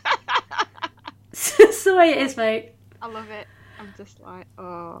 It's the way it is, mate. I love it. I'm just like,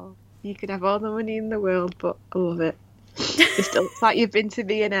 oh, you could have all the money in the world, but I love it. It still looks like you've been to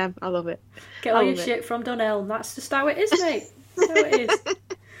B&M. I love it. Get all your shit from Dunelm. That's just how it is, mate. That's how it is.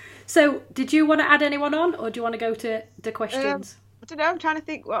 So, did you want to add anyone on, or do you want to go to the questions? I don't know. I'm trying to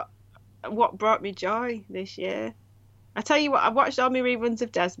think what brought me joy this year. I tell you what, I watched all my reruns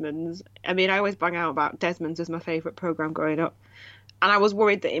of Desmond's. I mean, I always bang out about Desmond's as my favourite programme growing up. And I was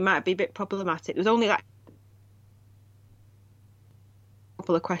worried that it might be a bit problematic. There was only like a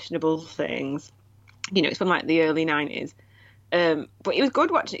couple of questionable things. You know, it's from like the early 90s. But it was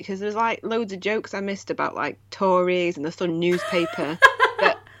good watching it because there was like loads of jokes I missed about like Tories and the Sun newspaper.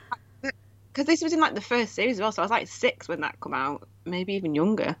 Because this was in like the first series as well, so I was like 6 when that come out, maybe even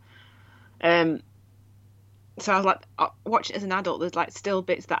younger. So I was like, watching it as an adult, there's like still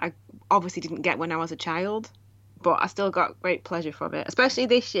bits that I obviously didn't get when I was a child, but I still got great pleasure from it, especially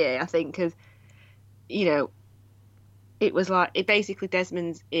this year, I think, because, you know, it was like, it basically,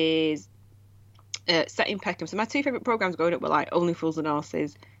 Desmond's is set in Peckham. So my 2 favourite programmes growing up were like Only Fools and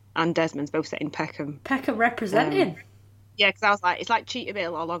Horses and Desmond's, both set in Peckham. Peckham representing. Yeah, because I was like, it's like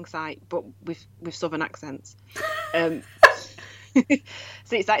Cheetahville alongside, but with southern accents. So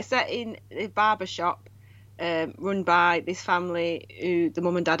it's like set in a barber shop, run by this family who the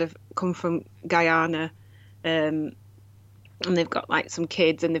mum and dad have come from Guyana, and they've got like some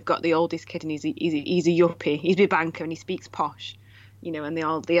kids, and they've got the oldest kid, and he's a yuppie. He's a banker and he speaks posh, you know. And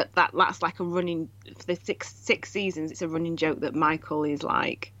that's like a running for the six seasons. It's a running joke that Michael is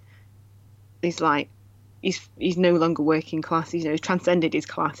like, he's no longer working class. You know, he's transcended his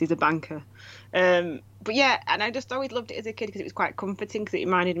class. He's a banker. But yeah, and I just always loved it as a kid because it was quite comforting, because it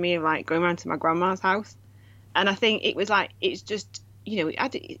reminded me of like going around to my grandma's house. And I think it was like, it's just, you know, it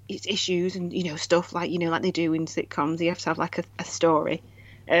had its issues and, you know, stuff like, you know, like they do in sitcoms. You have to have like a story.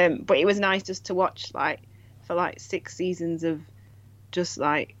 But it was nice just to watch like for like 6 seasons of just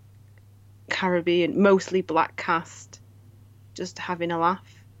like Caribbean, mostly black cast, just having a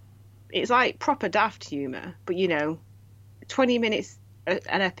laugh. It's like proper daft humour, but you know, 20 minutes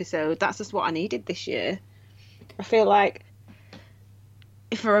an episode, that's just what I needed this year. I feel like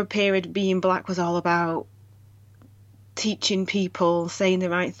for a period, being black was all about teaching people, saying the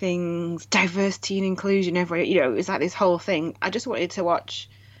right things, diversity and inclusion everywhere. You know, it's like this whole thing. I just wanted to watch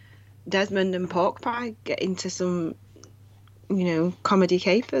Desmond and Pork Pie get into some, you know, comedy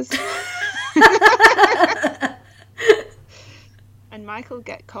capers. And Michael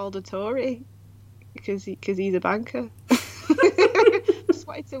get called a Tory because he's a banker. Just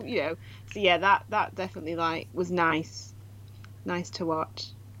wanted to, you know. So yeah, that definitely like was nice to watch.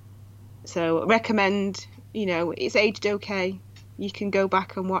 So recommend, you know, it's aged okay. You can go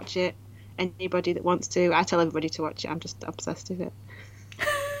back and watch it. Anybody that wants to. I tell everybody to watch it. I'm just obsessed with it.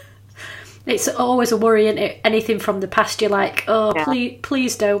 It's always a worry, isn't it? Anything from the past, you're like, oh, yeah.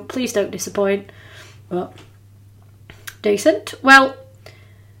 please don't disappoint. But decent. Well,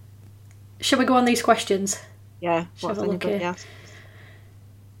 shall we go on these questions? Yeah. What's anybody else?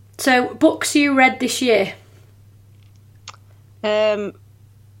 So, books you read this year? You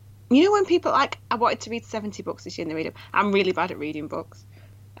know when people like, I wanted to read 70 books this year and they read them. I'm really bad at reading books.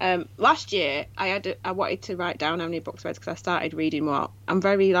 Last year I wanted to write down how many books I read because I started reading more. I'm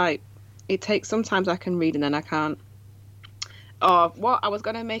very like, it takes, sometimes I can read and then I can't. Or what, I was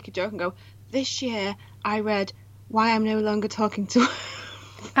going to make a joke and go, this year I read Why I'm No Longer Talking to...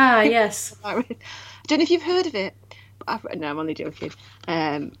 Ah, yes. I don't know if you've heard of it. But no, I'm only joking.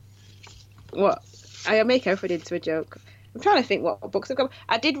 What? I make everything into a joke. I'm trying to think what books I've got.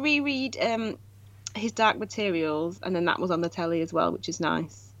 I did reread his Dark Materials, and then that was on the telly as well, which is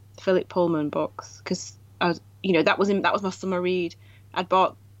nice. Philip Pullman books, because I was, you know, that was my summer read. I'd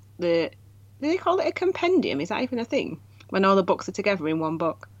bought do they call it a compendium? Is that even a thing? When all the books are together in one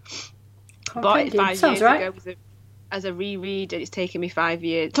book. Bought it 5 years ago as a reread, and it's taken me 5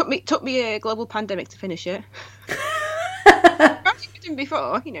 years. Took me a global pandemic to finish it. I've read it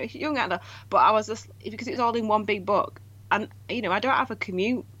before, you know, young adult, but I was just, because it was all in one big book. and I don't have a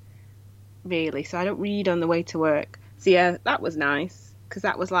commute really, so I don't read on the way to work. So yeah, that was nice because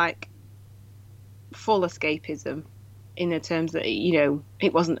that was like full escapism in the terms that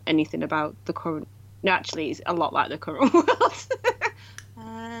it wasn't anything about the current. No, actually, it's a lot like the current world.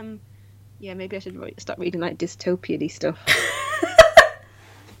 Yeah, maybe I should start reading like dystopia-y stuff.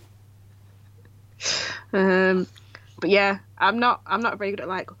 But yeah, I'm not very good at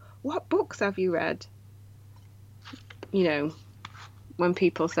like, what books have you read? When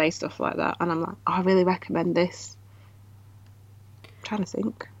people say stuff like that, and I'm like, oh, I really recommend this. I'm trying to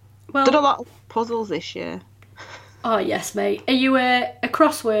think. Well, did a lot of puzzles this year. Oh yes, mate. Are you a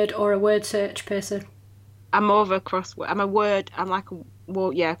crossword or a word search person? I'm more of a crossword. I'm like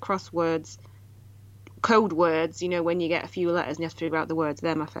crosswords, code words. When you get a few letters and you have to figure out the words.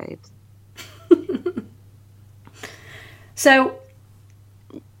 They're my faves. So,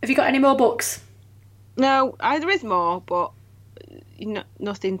 have you got any more books? No, there is more, but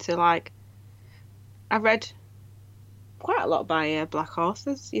nothing to like. I read quite a lot by Black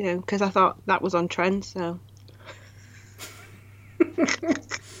Horses, because I thought that was on trend. So,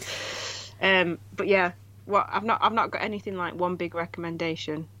 but yeah, I've not got anything like one big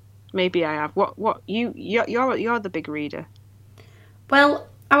recommendation. Maybe I have. What you're the big reader. Well,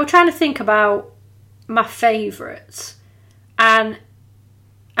 I was trying to think about my favourites, and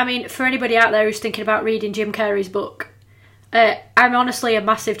I mean, for anybody out there who's thinking about reading Jim Carrey's book, I'm honestly a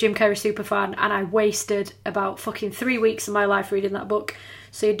massive Jim Carrey superfan, and I wasted about fucking 3 weeks of my life reading that book,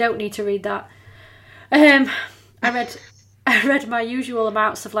 so you don't need to read that. I read my usual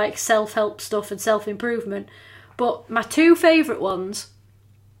amounts of like self-help stuff and self-improvement, but my two favourite ones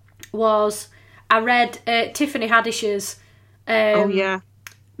was I read Tiffany Haddish's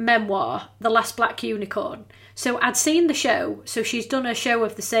memoir, The Last Black Unicorn. So I'd seen the show, so she's done a show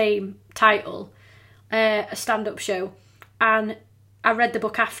of the same title, a stand-up show, and I read the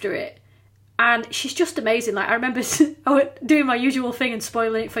book after it, and she's just amazing. Like, I remember doing my usual thing and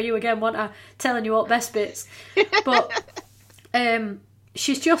spoiling it for you again, wasn't I? Telling you all best bits. But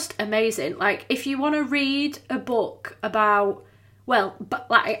she's just amazing. Like, if you want to read a book about, but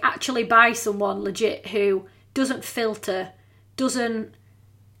like actually by someone legit who doesn't filter, doesn't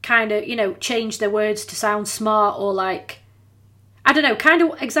kind of, change their words to sound smart, or like, I don't know, kind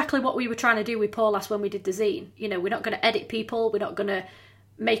of exactly what we were trying to do with Paul last when we did the zine. We're not going to edit people. We're not going to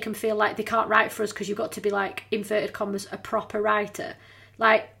make them feel like they can't write for us because you've got to be, like, inverted commas, a proper writer.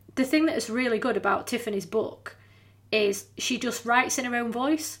 Like, the thing that is really good about Tiffany's book is she just writes in her own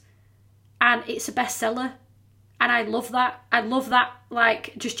voice, and it's a bestseller. And I love that. I love that,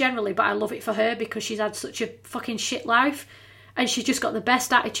 like, just generally, but I love it for her because she's had such a fucking shit life. And she's just got the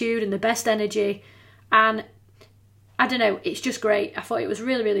best attitude and the best energy. And I don't know, it's just great. I thought it was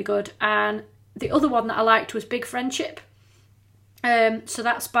really, really good. And the other one that I liked was Big Friendship. So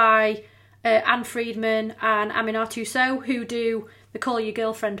that's by Anne Friedman and Aminatou Sow, who do the Call Your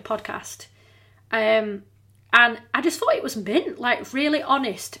Girlfriend podcast. And I just thought it was mint, like really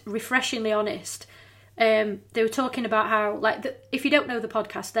honest, refreshingly honest. They were talking about how, like, if you don't know the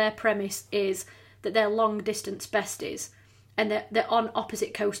podcast, their premise is that they're long distance besties. And they're on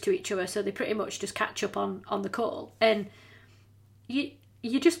opposite coasts to each other, so they pretty much just catch up on the call. And you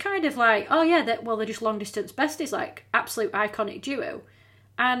just kind of like, oh yeah, they're just long distance besties, like absolute iconic duo.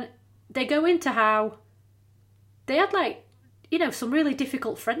 And they go into how they had like, some really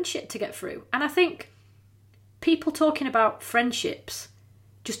difficult friendship to get through. And I think people talking about friendships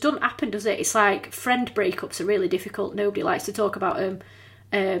just doesn't happen, does it? It's like friend breakups are really difficult. Nobody likes to talk about them.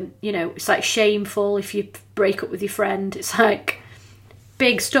 It's like shameful if you break up with your friend. It's like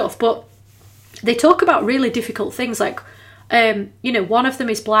big stuff, but they talk about really difficult things, like one of them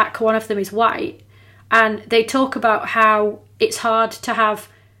is black, one of them is white, and they talk about how it's hard to have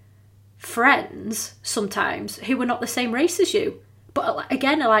friends sometimes who are not the same race as you, but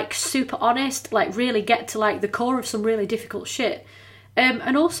again are like super honest, like really get to like the core of some really difficult shit,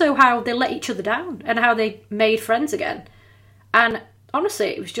 and also how they let each other down and how they made friends again. And honestly,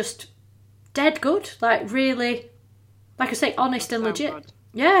 it was just dead good. Like, really, like I say, honest and legit. Good.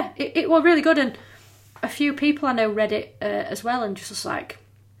 Yeah, it was really good. And a few people I know read it as well, and just like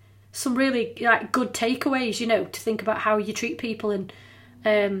some really like good takeaways, to think about how you treat people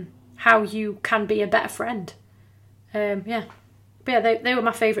and how you can be a better friend. Yeah. But yeah, they were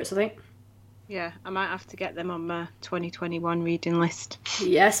my favourites, I think. Yeah, I might have to get them on my 2021 reading list.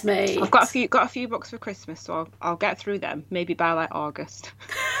 Yes, mate. I've got a few books for Christmas, so I'll get through them maybe by like August.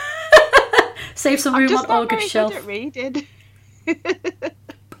 Save some room on August shelf. I'm just not very good at reading.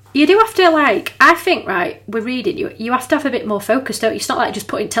 You do have to, like, I think, right, with reading, you have to have a bit more focus, don't you? It's not like just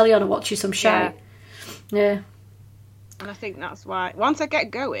putting telly on and watching some shite. Yeah. And I think that's why once I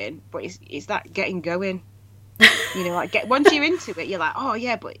get going, but it's that getting going. You know, like once you're into it, you're like, oh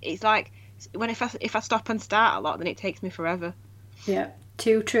yeah, but it's like if I stop and start a lot, then it takes me forever. Yeah,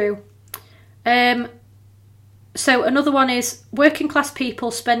 too true. So another one is working class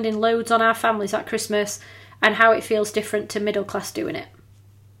people spending loads on our families at Christmas and how it feels different to middle class doing it.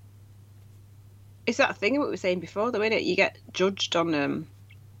 It's that thing what we were saying before, though, isn't it? You get judged on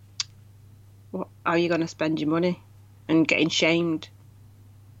how you're going to spend your money and getting shamed,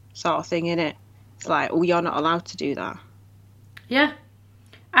 sort of thing, innit? It's like, oh, you're not allowed to do that. Yeah.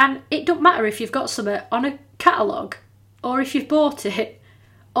 And it don't matter if you've got something on a catalogue or if you've bought it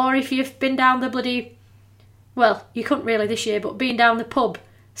or if you've been down the bloody... Well, you couldn't really this year, but being down the pub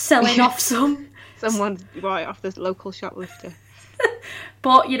selling off some... Someone bought it off the local shoplifter.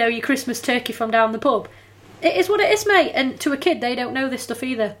 But, you know, your Christmas turkey from down the pub. It is what it is, mate. And to a kid, they don't know this stuff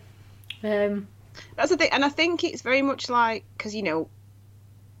either. That's the thing. And I think it's very much like... Because, you know,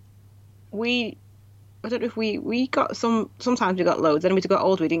 I don't know if we got sometimes we got loads, and when we got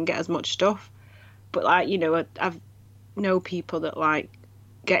older we didn't get as much stuff. But, like, you know, I've know people that, like,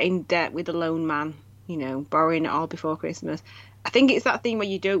 get in debt with a loan man, you know, borrowing it all before Christmas. I think it's that thing where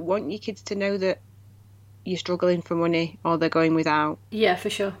you don't want your kids to know that you're struggling for money or they're going without. Yeah, for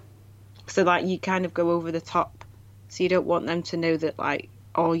sure. So, like, you kind of go over the top. So you don't want them to know that, like,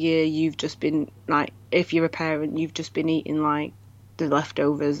 all year you've just been, like, if you're a parent, you've just been eating, like, the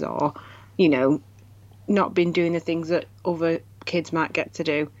leftovers or, you know, not been doing the things that other kids might get to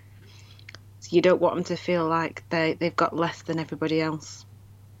do. So you don't want them to feel like they've got less than everybody else.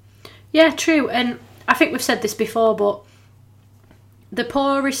 Yeah, true. And I think we've said this before, but the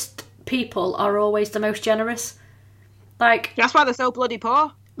poorest people are always the most generous. Like, that's why they're so bloody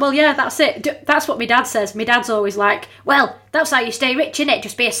poor. Well, yeah, that's it. That's what my dad says. My dad's always like, well, that's how you stay rich, innit?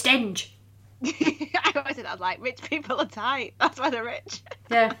 Just be a stinge. I always say that, like, rich people are tight. That's why they're rich.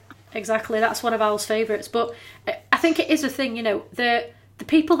 Yeah, exactly. That's one of Al's favourites. But I think it is a thing, you know, the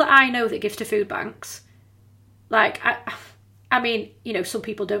people that I know that give to food banks, like, I mean, you know, some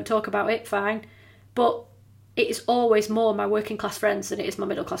people don't talk about it, fine. But it is always more my working class friends than it is my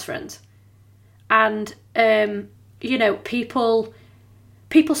middle class friends. And, you know, people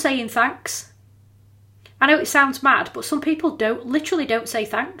saying thanks. I know it sounds mad, but some people literally don't say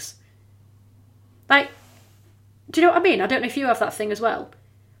thanks. Like, do you know what I mean? I don't know if you have that thing as well.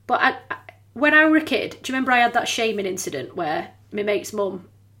 But when I were a kid, do you remember I had that shaming incident where my mate's mum,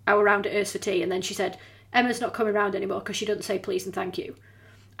 I were round at hers for tea, and then she said, Emma's not coming round anymore because she doesn't say please and thank you.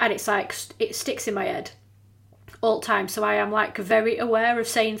 And it's like, it sticks in my head all the time. So I am, like, very aware of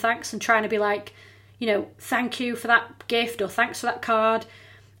saying thanks and trying to be like, you know, thank you for that gift or thanks for that card.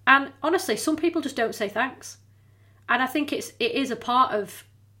 And honestly, some people just don't say thanks. And I think it is a part of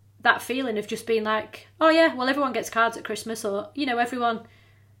that feeling of just being like, oh yeah, well, everyone gets cards at Christmas, or, you know, everyone...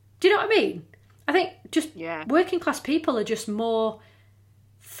 Do you know what I mean? I think just working class people are just more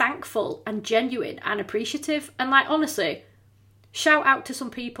thankful and genuine and appreciative. And, like, honestly, shout out to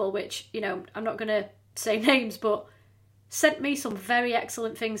some people, which, you know, I'm not going to say names, but sent me some very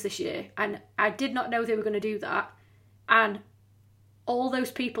excellent things this year, and I did not know they were going to do that. And all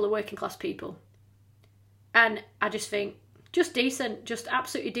those people are working class people, and I just think just decent, just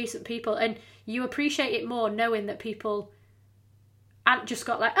absolutely decent people. And you appreciate it more knowing that people aren't just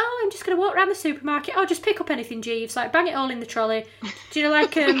got like, oh, I'm just going to walk around the supermarket, oh, just pick up anything, Jeeves, like, bang it all in the trolley. Do you know,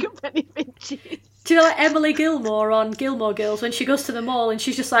 like, pick up anything, Jeeves. Do you know, like Emily Gilmore on Gilmore Girls, when she goes to the mall and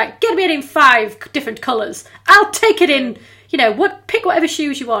she's just like, get me it in 5 different colours, I'll take it in, you know, pick whatever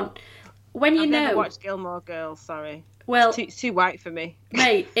shoes you want. When you I've know... never watched Gilmore Girls, sorry. Well, it's too white for me.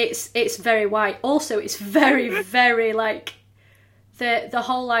 Mate, it's very white. Also, it's very, very, like, the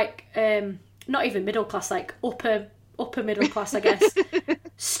whole, like, not even middle class, like, upper middle class, I guess.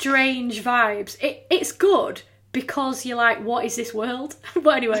 Strange vibes. It's good because you're like, what is this world?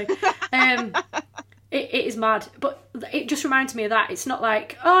 But anyway, it is mad. But it just reminds me of that. It's not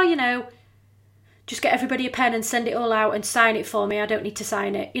like, oh, you know, just get everybody a pen and send it all out and sign it for me. I don't need to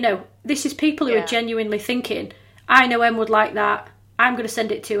sign it. You know, this is people who are genuinely thinking, I know Em would like that. I'm going to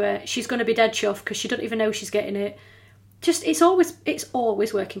send it to her. She's going to be dead chuffed because she doesn't even know she's getting it. Just, it's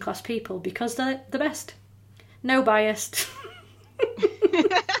always working class people because they're the best. No biased.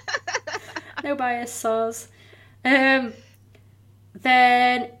 No bias, soz. Then,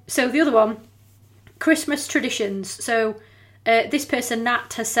 so the other one, Christmas traditions. So this person,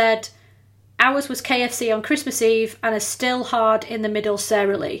 Nat, has said, ours was KFC on Christmas Eve and is still hard in the middle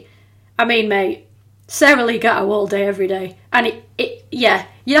Sara Lee. I mean, mate, Sara Lee got all day, every day. And you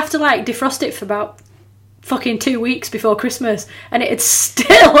have to, like, defrost it for about fucking 2 weeks before Christmas and it'd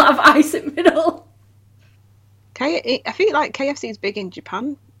still have ice in the middle. I feel like KFC is big in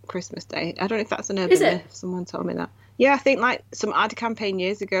Japan Christmas Day. I don't know if that's an urban Is it? myth. Someone told me that. Yeah, I think like some ad campaign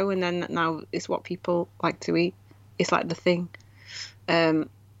years ago, and then now it's what people like to eat. It's like the thing. But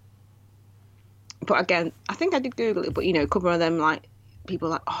again, I think I did Google it, but a couple of them like people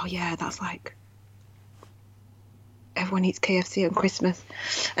are like, oh yeah, that's like everyone eats KFC on Christmas.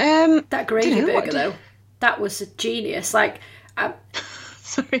 That gravy burger though, that was a genius. Like,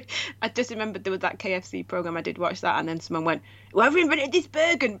 sorry, I just remembered there was that KFC program. I did watch that, and then someone went, "Whoever invented this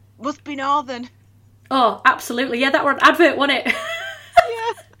burger must be Northern." Oh, absolutely, yeah, that were an advert, wasn't it?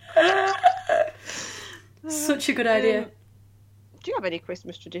 Yeah. Such a good idea. Do you have any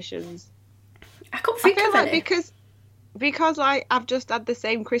Christmas traditions? I couldn't think of like any. because I've just had the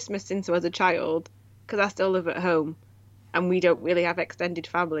same Christmas since I was a child, because I still live at home and we don't really have extended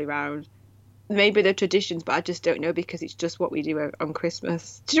family round. Maybe they're traditions, but I just don't know, because it's just what we do on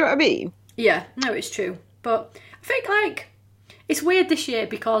Christmas. Do you know what I mean? Yeah, no, it's true. But I think, like, it's weird this year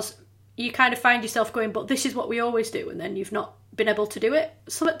because you kind of find yourself going, but this is what we always do, and then you've not been able to do it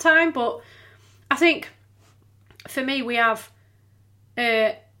some at the time. But I think, for me, we have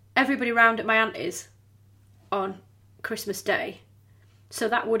everybody round at my auntie's on Christmas Day. So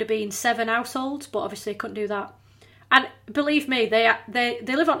that would have been 7 households, but obviously I couldn't do that. And believe me, they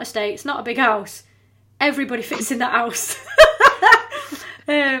live on an estate. It's not a big house. Everybody fits in that house.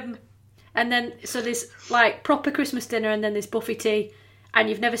 And then, so there's like proper Christmas dinner, and then there's buffet tea, and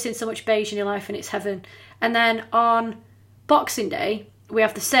you've never seen so much beige in your life, and it's heaven. And then on Boxing Day, we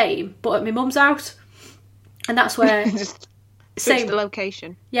have the same, but at my mum's house. And that's where... Just switch the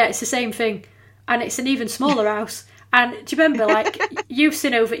location. Yeah, it's the same thing. And it's an even smaller house. And do you remember, like, you've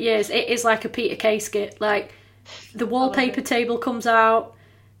seen over the years, it is like a Peter Kay skit. Like, the wallpaper table comes out,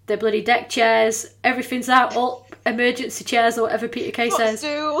 the bloody deck chairs, everything's out, all emergency chairs or whatever Peter Kay says.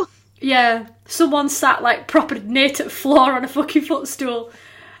 Footstool. Yeah, someone sat, like, proper near to the floor on a fucking footstool.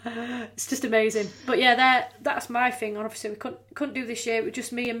 It's just amazing. But yeah, that's my thing. Obviously, we couldn't do this year. It was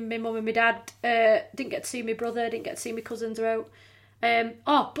just me and my mum and my dad. Didn't get to see my brother, didn't get to see my cousins out.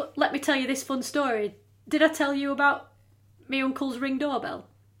 But let me tell you this fun story. Did I tell you about my uncle's Ring doorbell?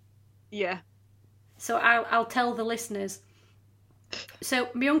 Yeah. So I'll tell the listeners. So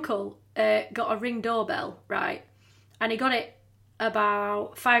my uncle got a Ring doorbell, right? And he got it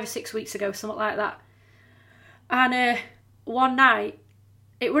about 5 or 6 weeks ago, something like that. And one night,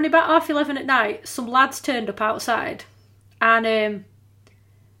 it was about 11:30 at night, some lads turned up outside. And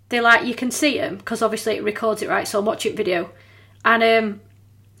they're like, you can see them, because obviously it records it, right? So I'm watching video. And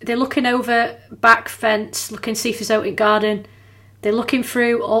they're looking over back fence, looking to see if he's out in garden. They're looking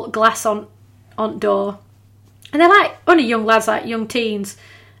through all glass on door. And they're like only young lads, like young teens.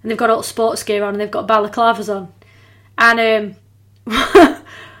 And they've got all sports gear on, and they've got balaclavas on. And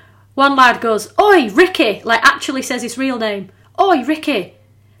one lad goes, "Oi, Ricky!" Like, actually says his real name. "Oi, Ricky!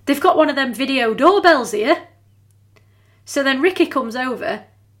 They've got one of them video doorbells here." So then Ricky comes over,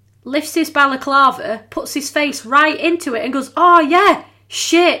 lifts his balaclava, puts his face right into it and goes, "Oh yeah,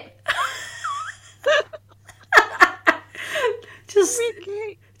 shit." Just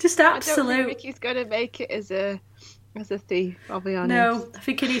absolute. I don't think Ricky's gonna make it as a thief, I'll be honest. No, I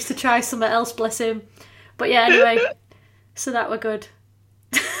think he needs to try something else, bless him. But yeah, anyway, so that were good.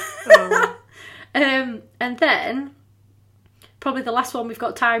 Oh. And then probably the last one we've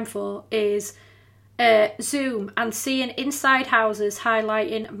got time for is Zoom and seeing inside houses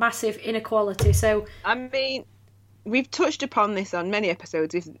highlighting massive inequality. So I mean, we've touched upon this on many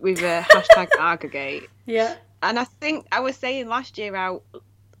episodes with hashtag Argagate. Yeah. And I think I was saying last year out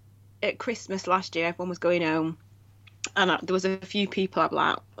at Christmas last year, everyone was going home, and there was a few people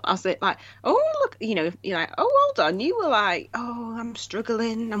I was like, "Oh look," you're like, "Oh, hold on," you were like, "Oh, I'm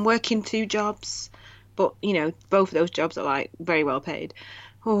struggling, I'm working 2 jobs," but both of those jobs are like very well paid.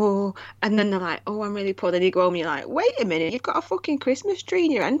 Oh, and then they're like, "Oh, I'm really poor." Then you go home and you're like, "Wait a minute, you've got a fucking Christmas tree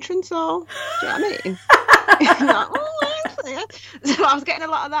in your entrance hall." Do you know what I mean? Like, "Oh, actually." So I was getting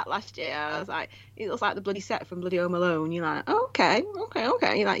a lot of that last year. I was like, it looks like the bloody set from bloody Home Alone. You're like, oh, okay.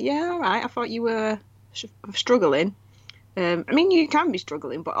 You're like, yeah, all right. I thought you were struggling. I mean, you can be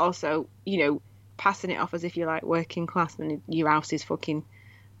struggling, but also, passing it off as if you're like working class and your house is fucking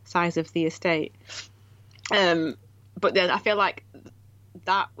size of the estate. But then I feel like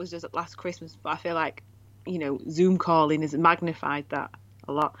that was just last Christmas, but I feel like, Zoom calling has magnified that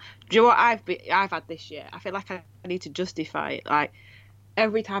a lot. Do you know what I've had this year? I feel like I need to justify it. Like,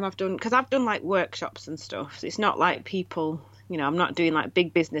 every time because I've done like workshops and stuff, so it's not like people, I'm not doing like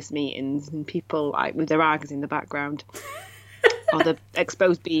big business meetings and people like with their args in the background or the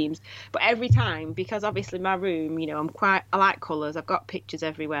exposed beams. But every time, because obviously my room, I like colours, I've got pictures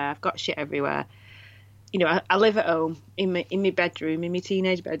everywhere, I've got shit everywhere. I live at home in my bedroom, in my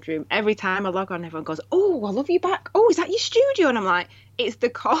teenage bedroom. Every time I log on, everyone goes, "Oh, I love you back. Oh, is that your studio?" And I'm like, "It's the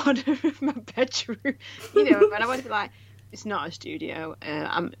corner of my bedroom." And I want to be like, "It's not a studio.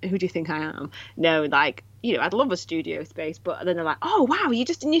 Who do you think I am?" No, like, I'd love a studio space, but then they're like, "Oh, wow, you're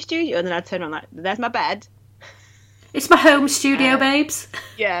just in your studio," and then I'd turn around like, "There's my bed. It's my home studio, babes."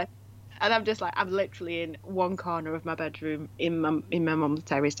 Yeah. And I'm just like, I'm literally in one corner of my bedroom in my mum's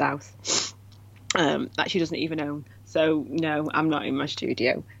terraced house. That she doesn't even own. So no, I'm not in my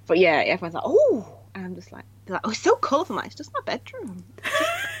studio. But yeah, everyone's like, "Oh," and I'm just like, they're like, "Oh, it's so colourful." I'm like, "It's just my bedroom.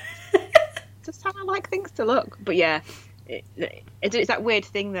 Just how I like things to look." But yeah, it's that weird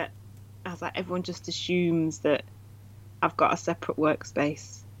thing that I was like, everyone just assumes that I've got a separate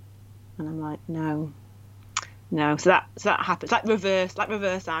workspace, and I'm like, no. So that happens, like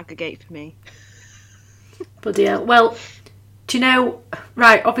reverse aggregate for me. But yeah, well, do you know,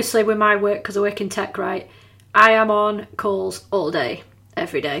 right, obviously with my work, because I work in tech, right, I am on calls all day,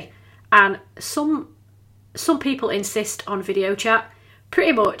 every day. And some people insist on video chat.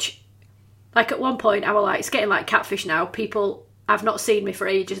 Pretty much, like at one point, I was like, it's getting like catfish now. People have not seen me for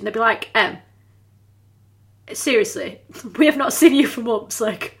ages. And they'd be like, seriously, we have not seen you for months.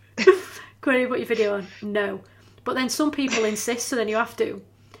 Like, can you put your video on? No. But then some people insist, so then you have to.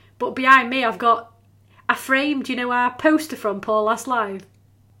 But behind me, I framed, our poster from Paul Last Live.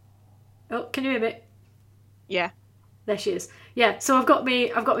 Oh, can you hear me? Yeah. There she is. Yeah, so I've got my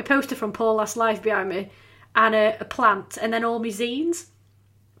poster from Paul Last Live behind me, and a plant, and then all my zines.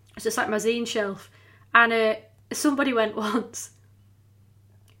 It's just like my zine shelf. And somebody went once,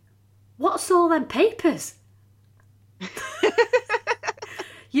 "What's all them papers?"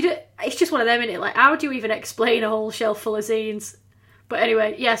 It's just one of them, innit? Like, how do you even explain a whole shelf full of zines? But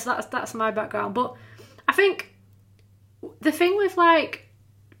anyway, yes, that's my background. But I think the thing with, like,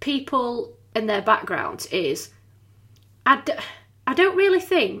 people and their backgrounds is I don't really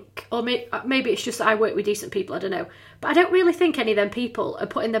think, or maybe it's just that I work with decent people, I don't know, but I don't really think any of them people are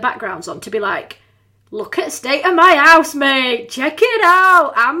putting their backgrounds on to be like, "Look at the state of my house, mate, check it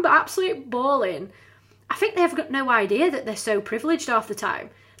out, I'm absolutely balling." I think they have got no idea that they're so privileged half the time.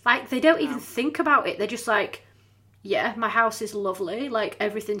 Like, they don't even think about it. They're just like, "Yeah, my house is lovely. Like,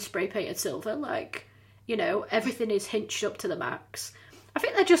 everything's spray painted silver. Like, everything is hinged up to the max." I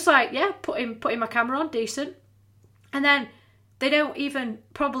think they're just like, "Yeah, putting my camera on, decent." And then they don't even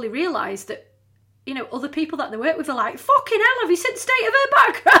probably realise that, other people that they work with are like, "Fucking hell, have you seen the state of her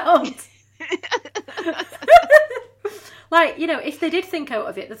background?" Like, if they did think out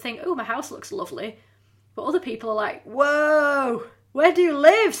of it, they'd think, "Oh, my house looks lovely." But other people are like, "Whoa, where do you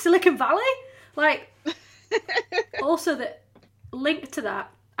live? Silicon Valley?" Like, also that linked to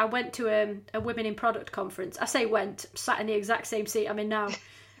that, I went to a Women in Product conference. I say went, sat in the exact same seat I'm in now.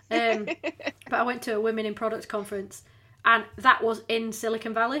 But I went to a Women in Product conference, and that was in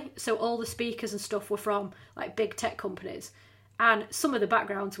Silicon Valley. So all the speakers and stuff were from like big tech companies, and some of the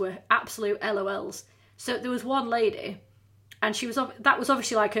backgrounds were absolute LOLs. So there was one lady, and that was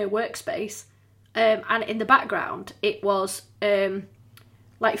obviously like her workspace. And in the background, it was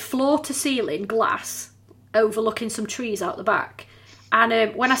like floor to ceiling glass overlooking some trees out the back.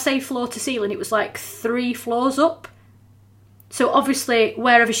 And when I say floor to ceiling, it was like 3 floors up. So obviously,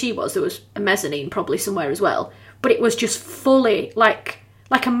 wherever she was, there was a mezzanine probably somewhere as well. But it was just fully like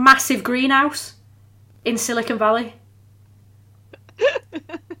a massive greenhouse in Silicon Valley.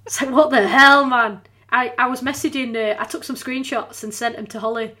 So what the hell, man? I was messaging, I took some screenshots and sent them to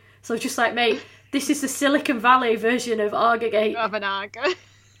Holly. So I was just like, "Mate, this is the Silicon Valley version of Argagate." Of an Arga.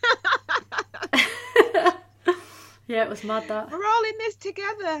 Yeah, it was mad that. We're all in this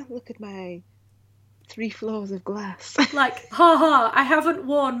together. Look at my 3 floors of glass. Like, ha, I haven't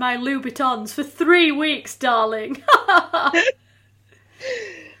worn my Louboutins for 3 weeks, darling.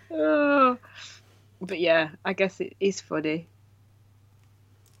 Oh. But yeah, I guess it is funny.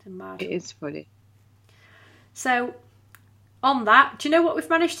 Mad. It is funny. So, on that, do you know what we've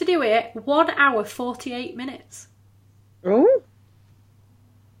managed to do here? 1 hour, 48 minutes. Oh.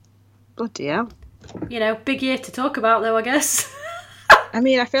 Bloody hell. Big year to talk about, though, I guess. I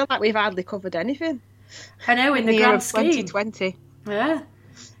mean, I feel like we've hardly covered anything. I know, in the grand scheme. 2020. Yeah.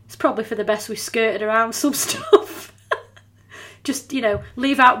 It's probably for the best we've skirted around some stuff. Just,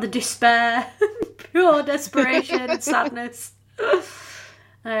 leave out the despair, pure desperation and sadness.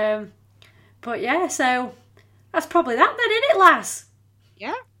 But yeah, so that's probably that then, isn't it, lass?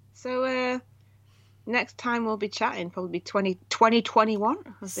 Yeah. So next time we'll be chatting, probably 2021.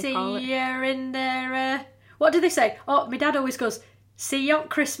 See you in there. What do they say? Oh, my dad always goes, "See you on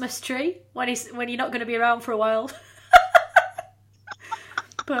Christmas tree," when you're not going to be around for a while.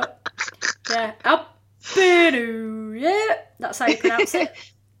 But yeah, New Year. That's how you pronounce it.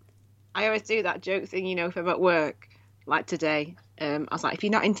 I always do that joke thing, if I'm at work, like today. I was like, if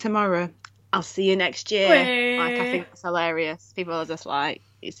you're not in tomorrow, I'll see you next year. Wait. Like, I think it's hilarious. People are just like,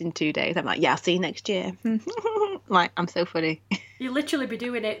 it's in 2 days. I'm like, yeah, I'll see you next year. Like, I'm so funny. You literally be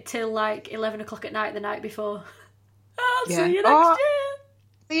doing it till like 11 o'clock at night the night before. I'll Yeah. see you next year.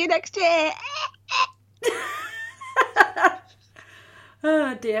 See you next year.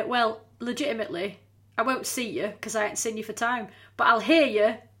 Oh dear. Well, legitimately, I won't see you because I ain't seen you for time, but I'll hear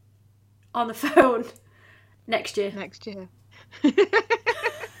you on the phone next year. Next year.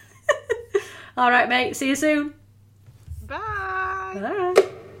 All right, mate. See you soon. Bye. Bye.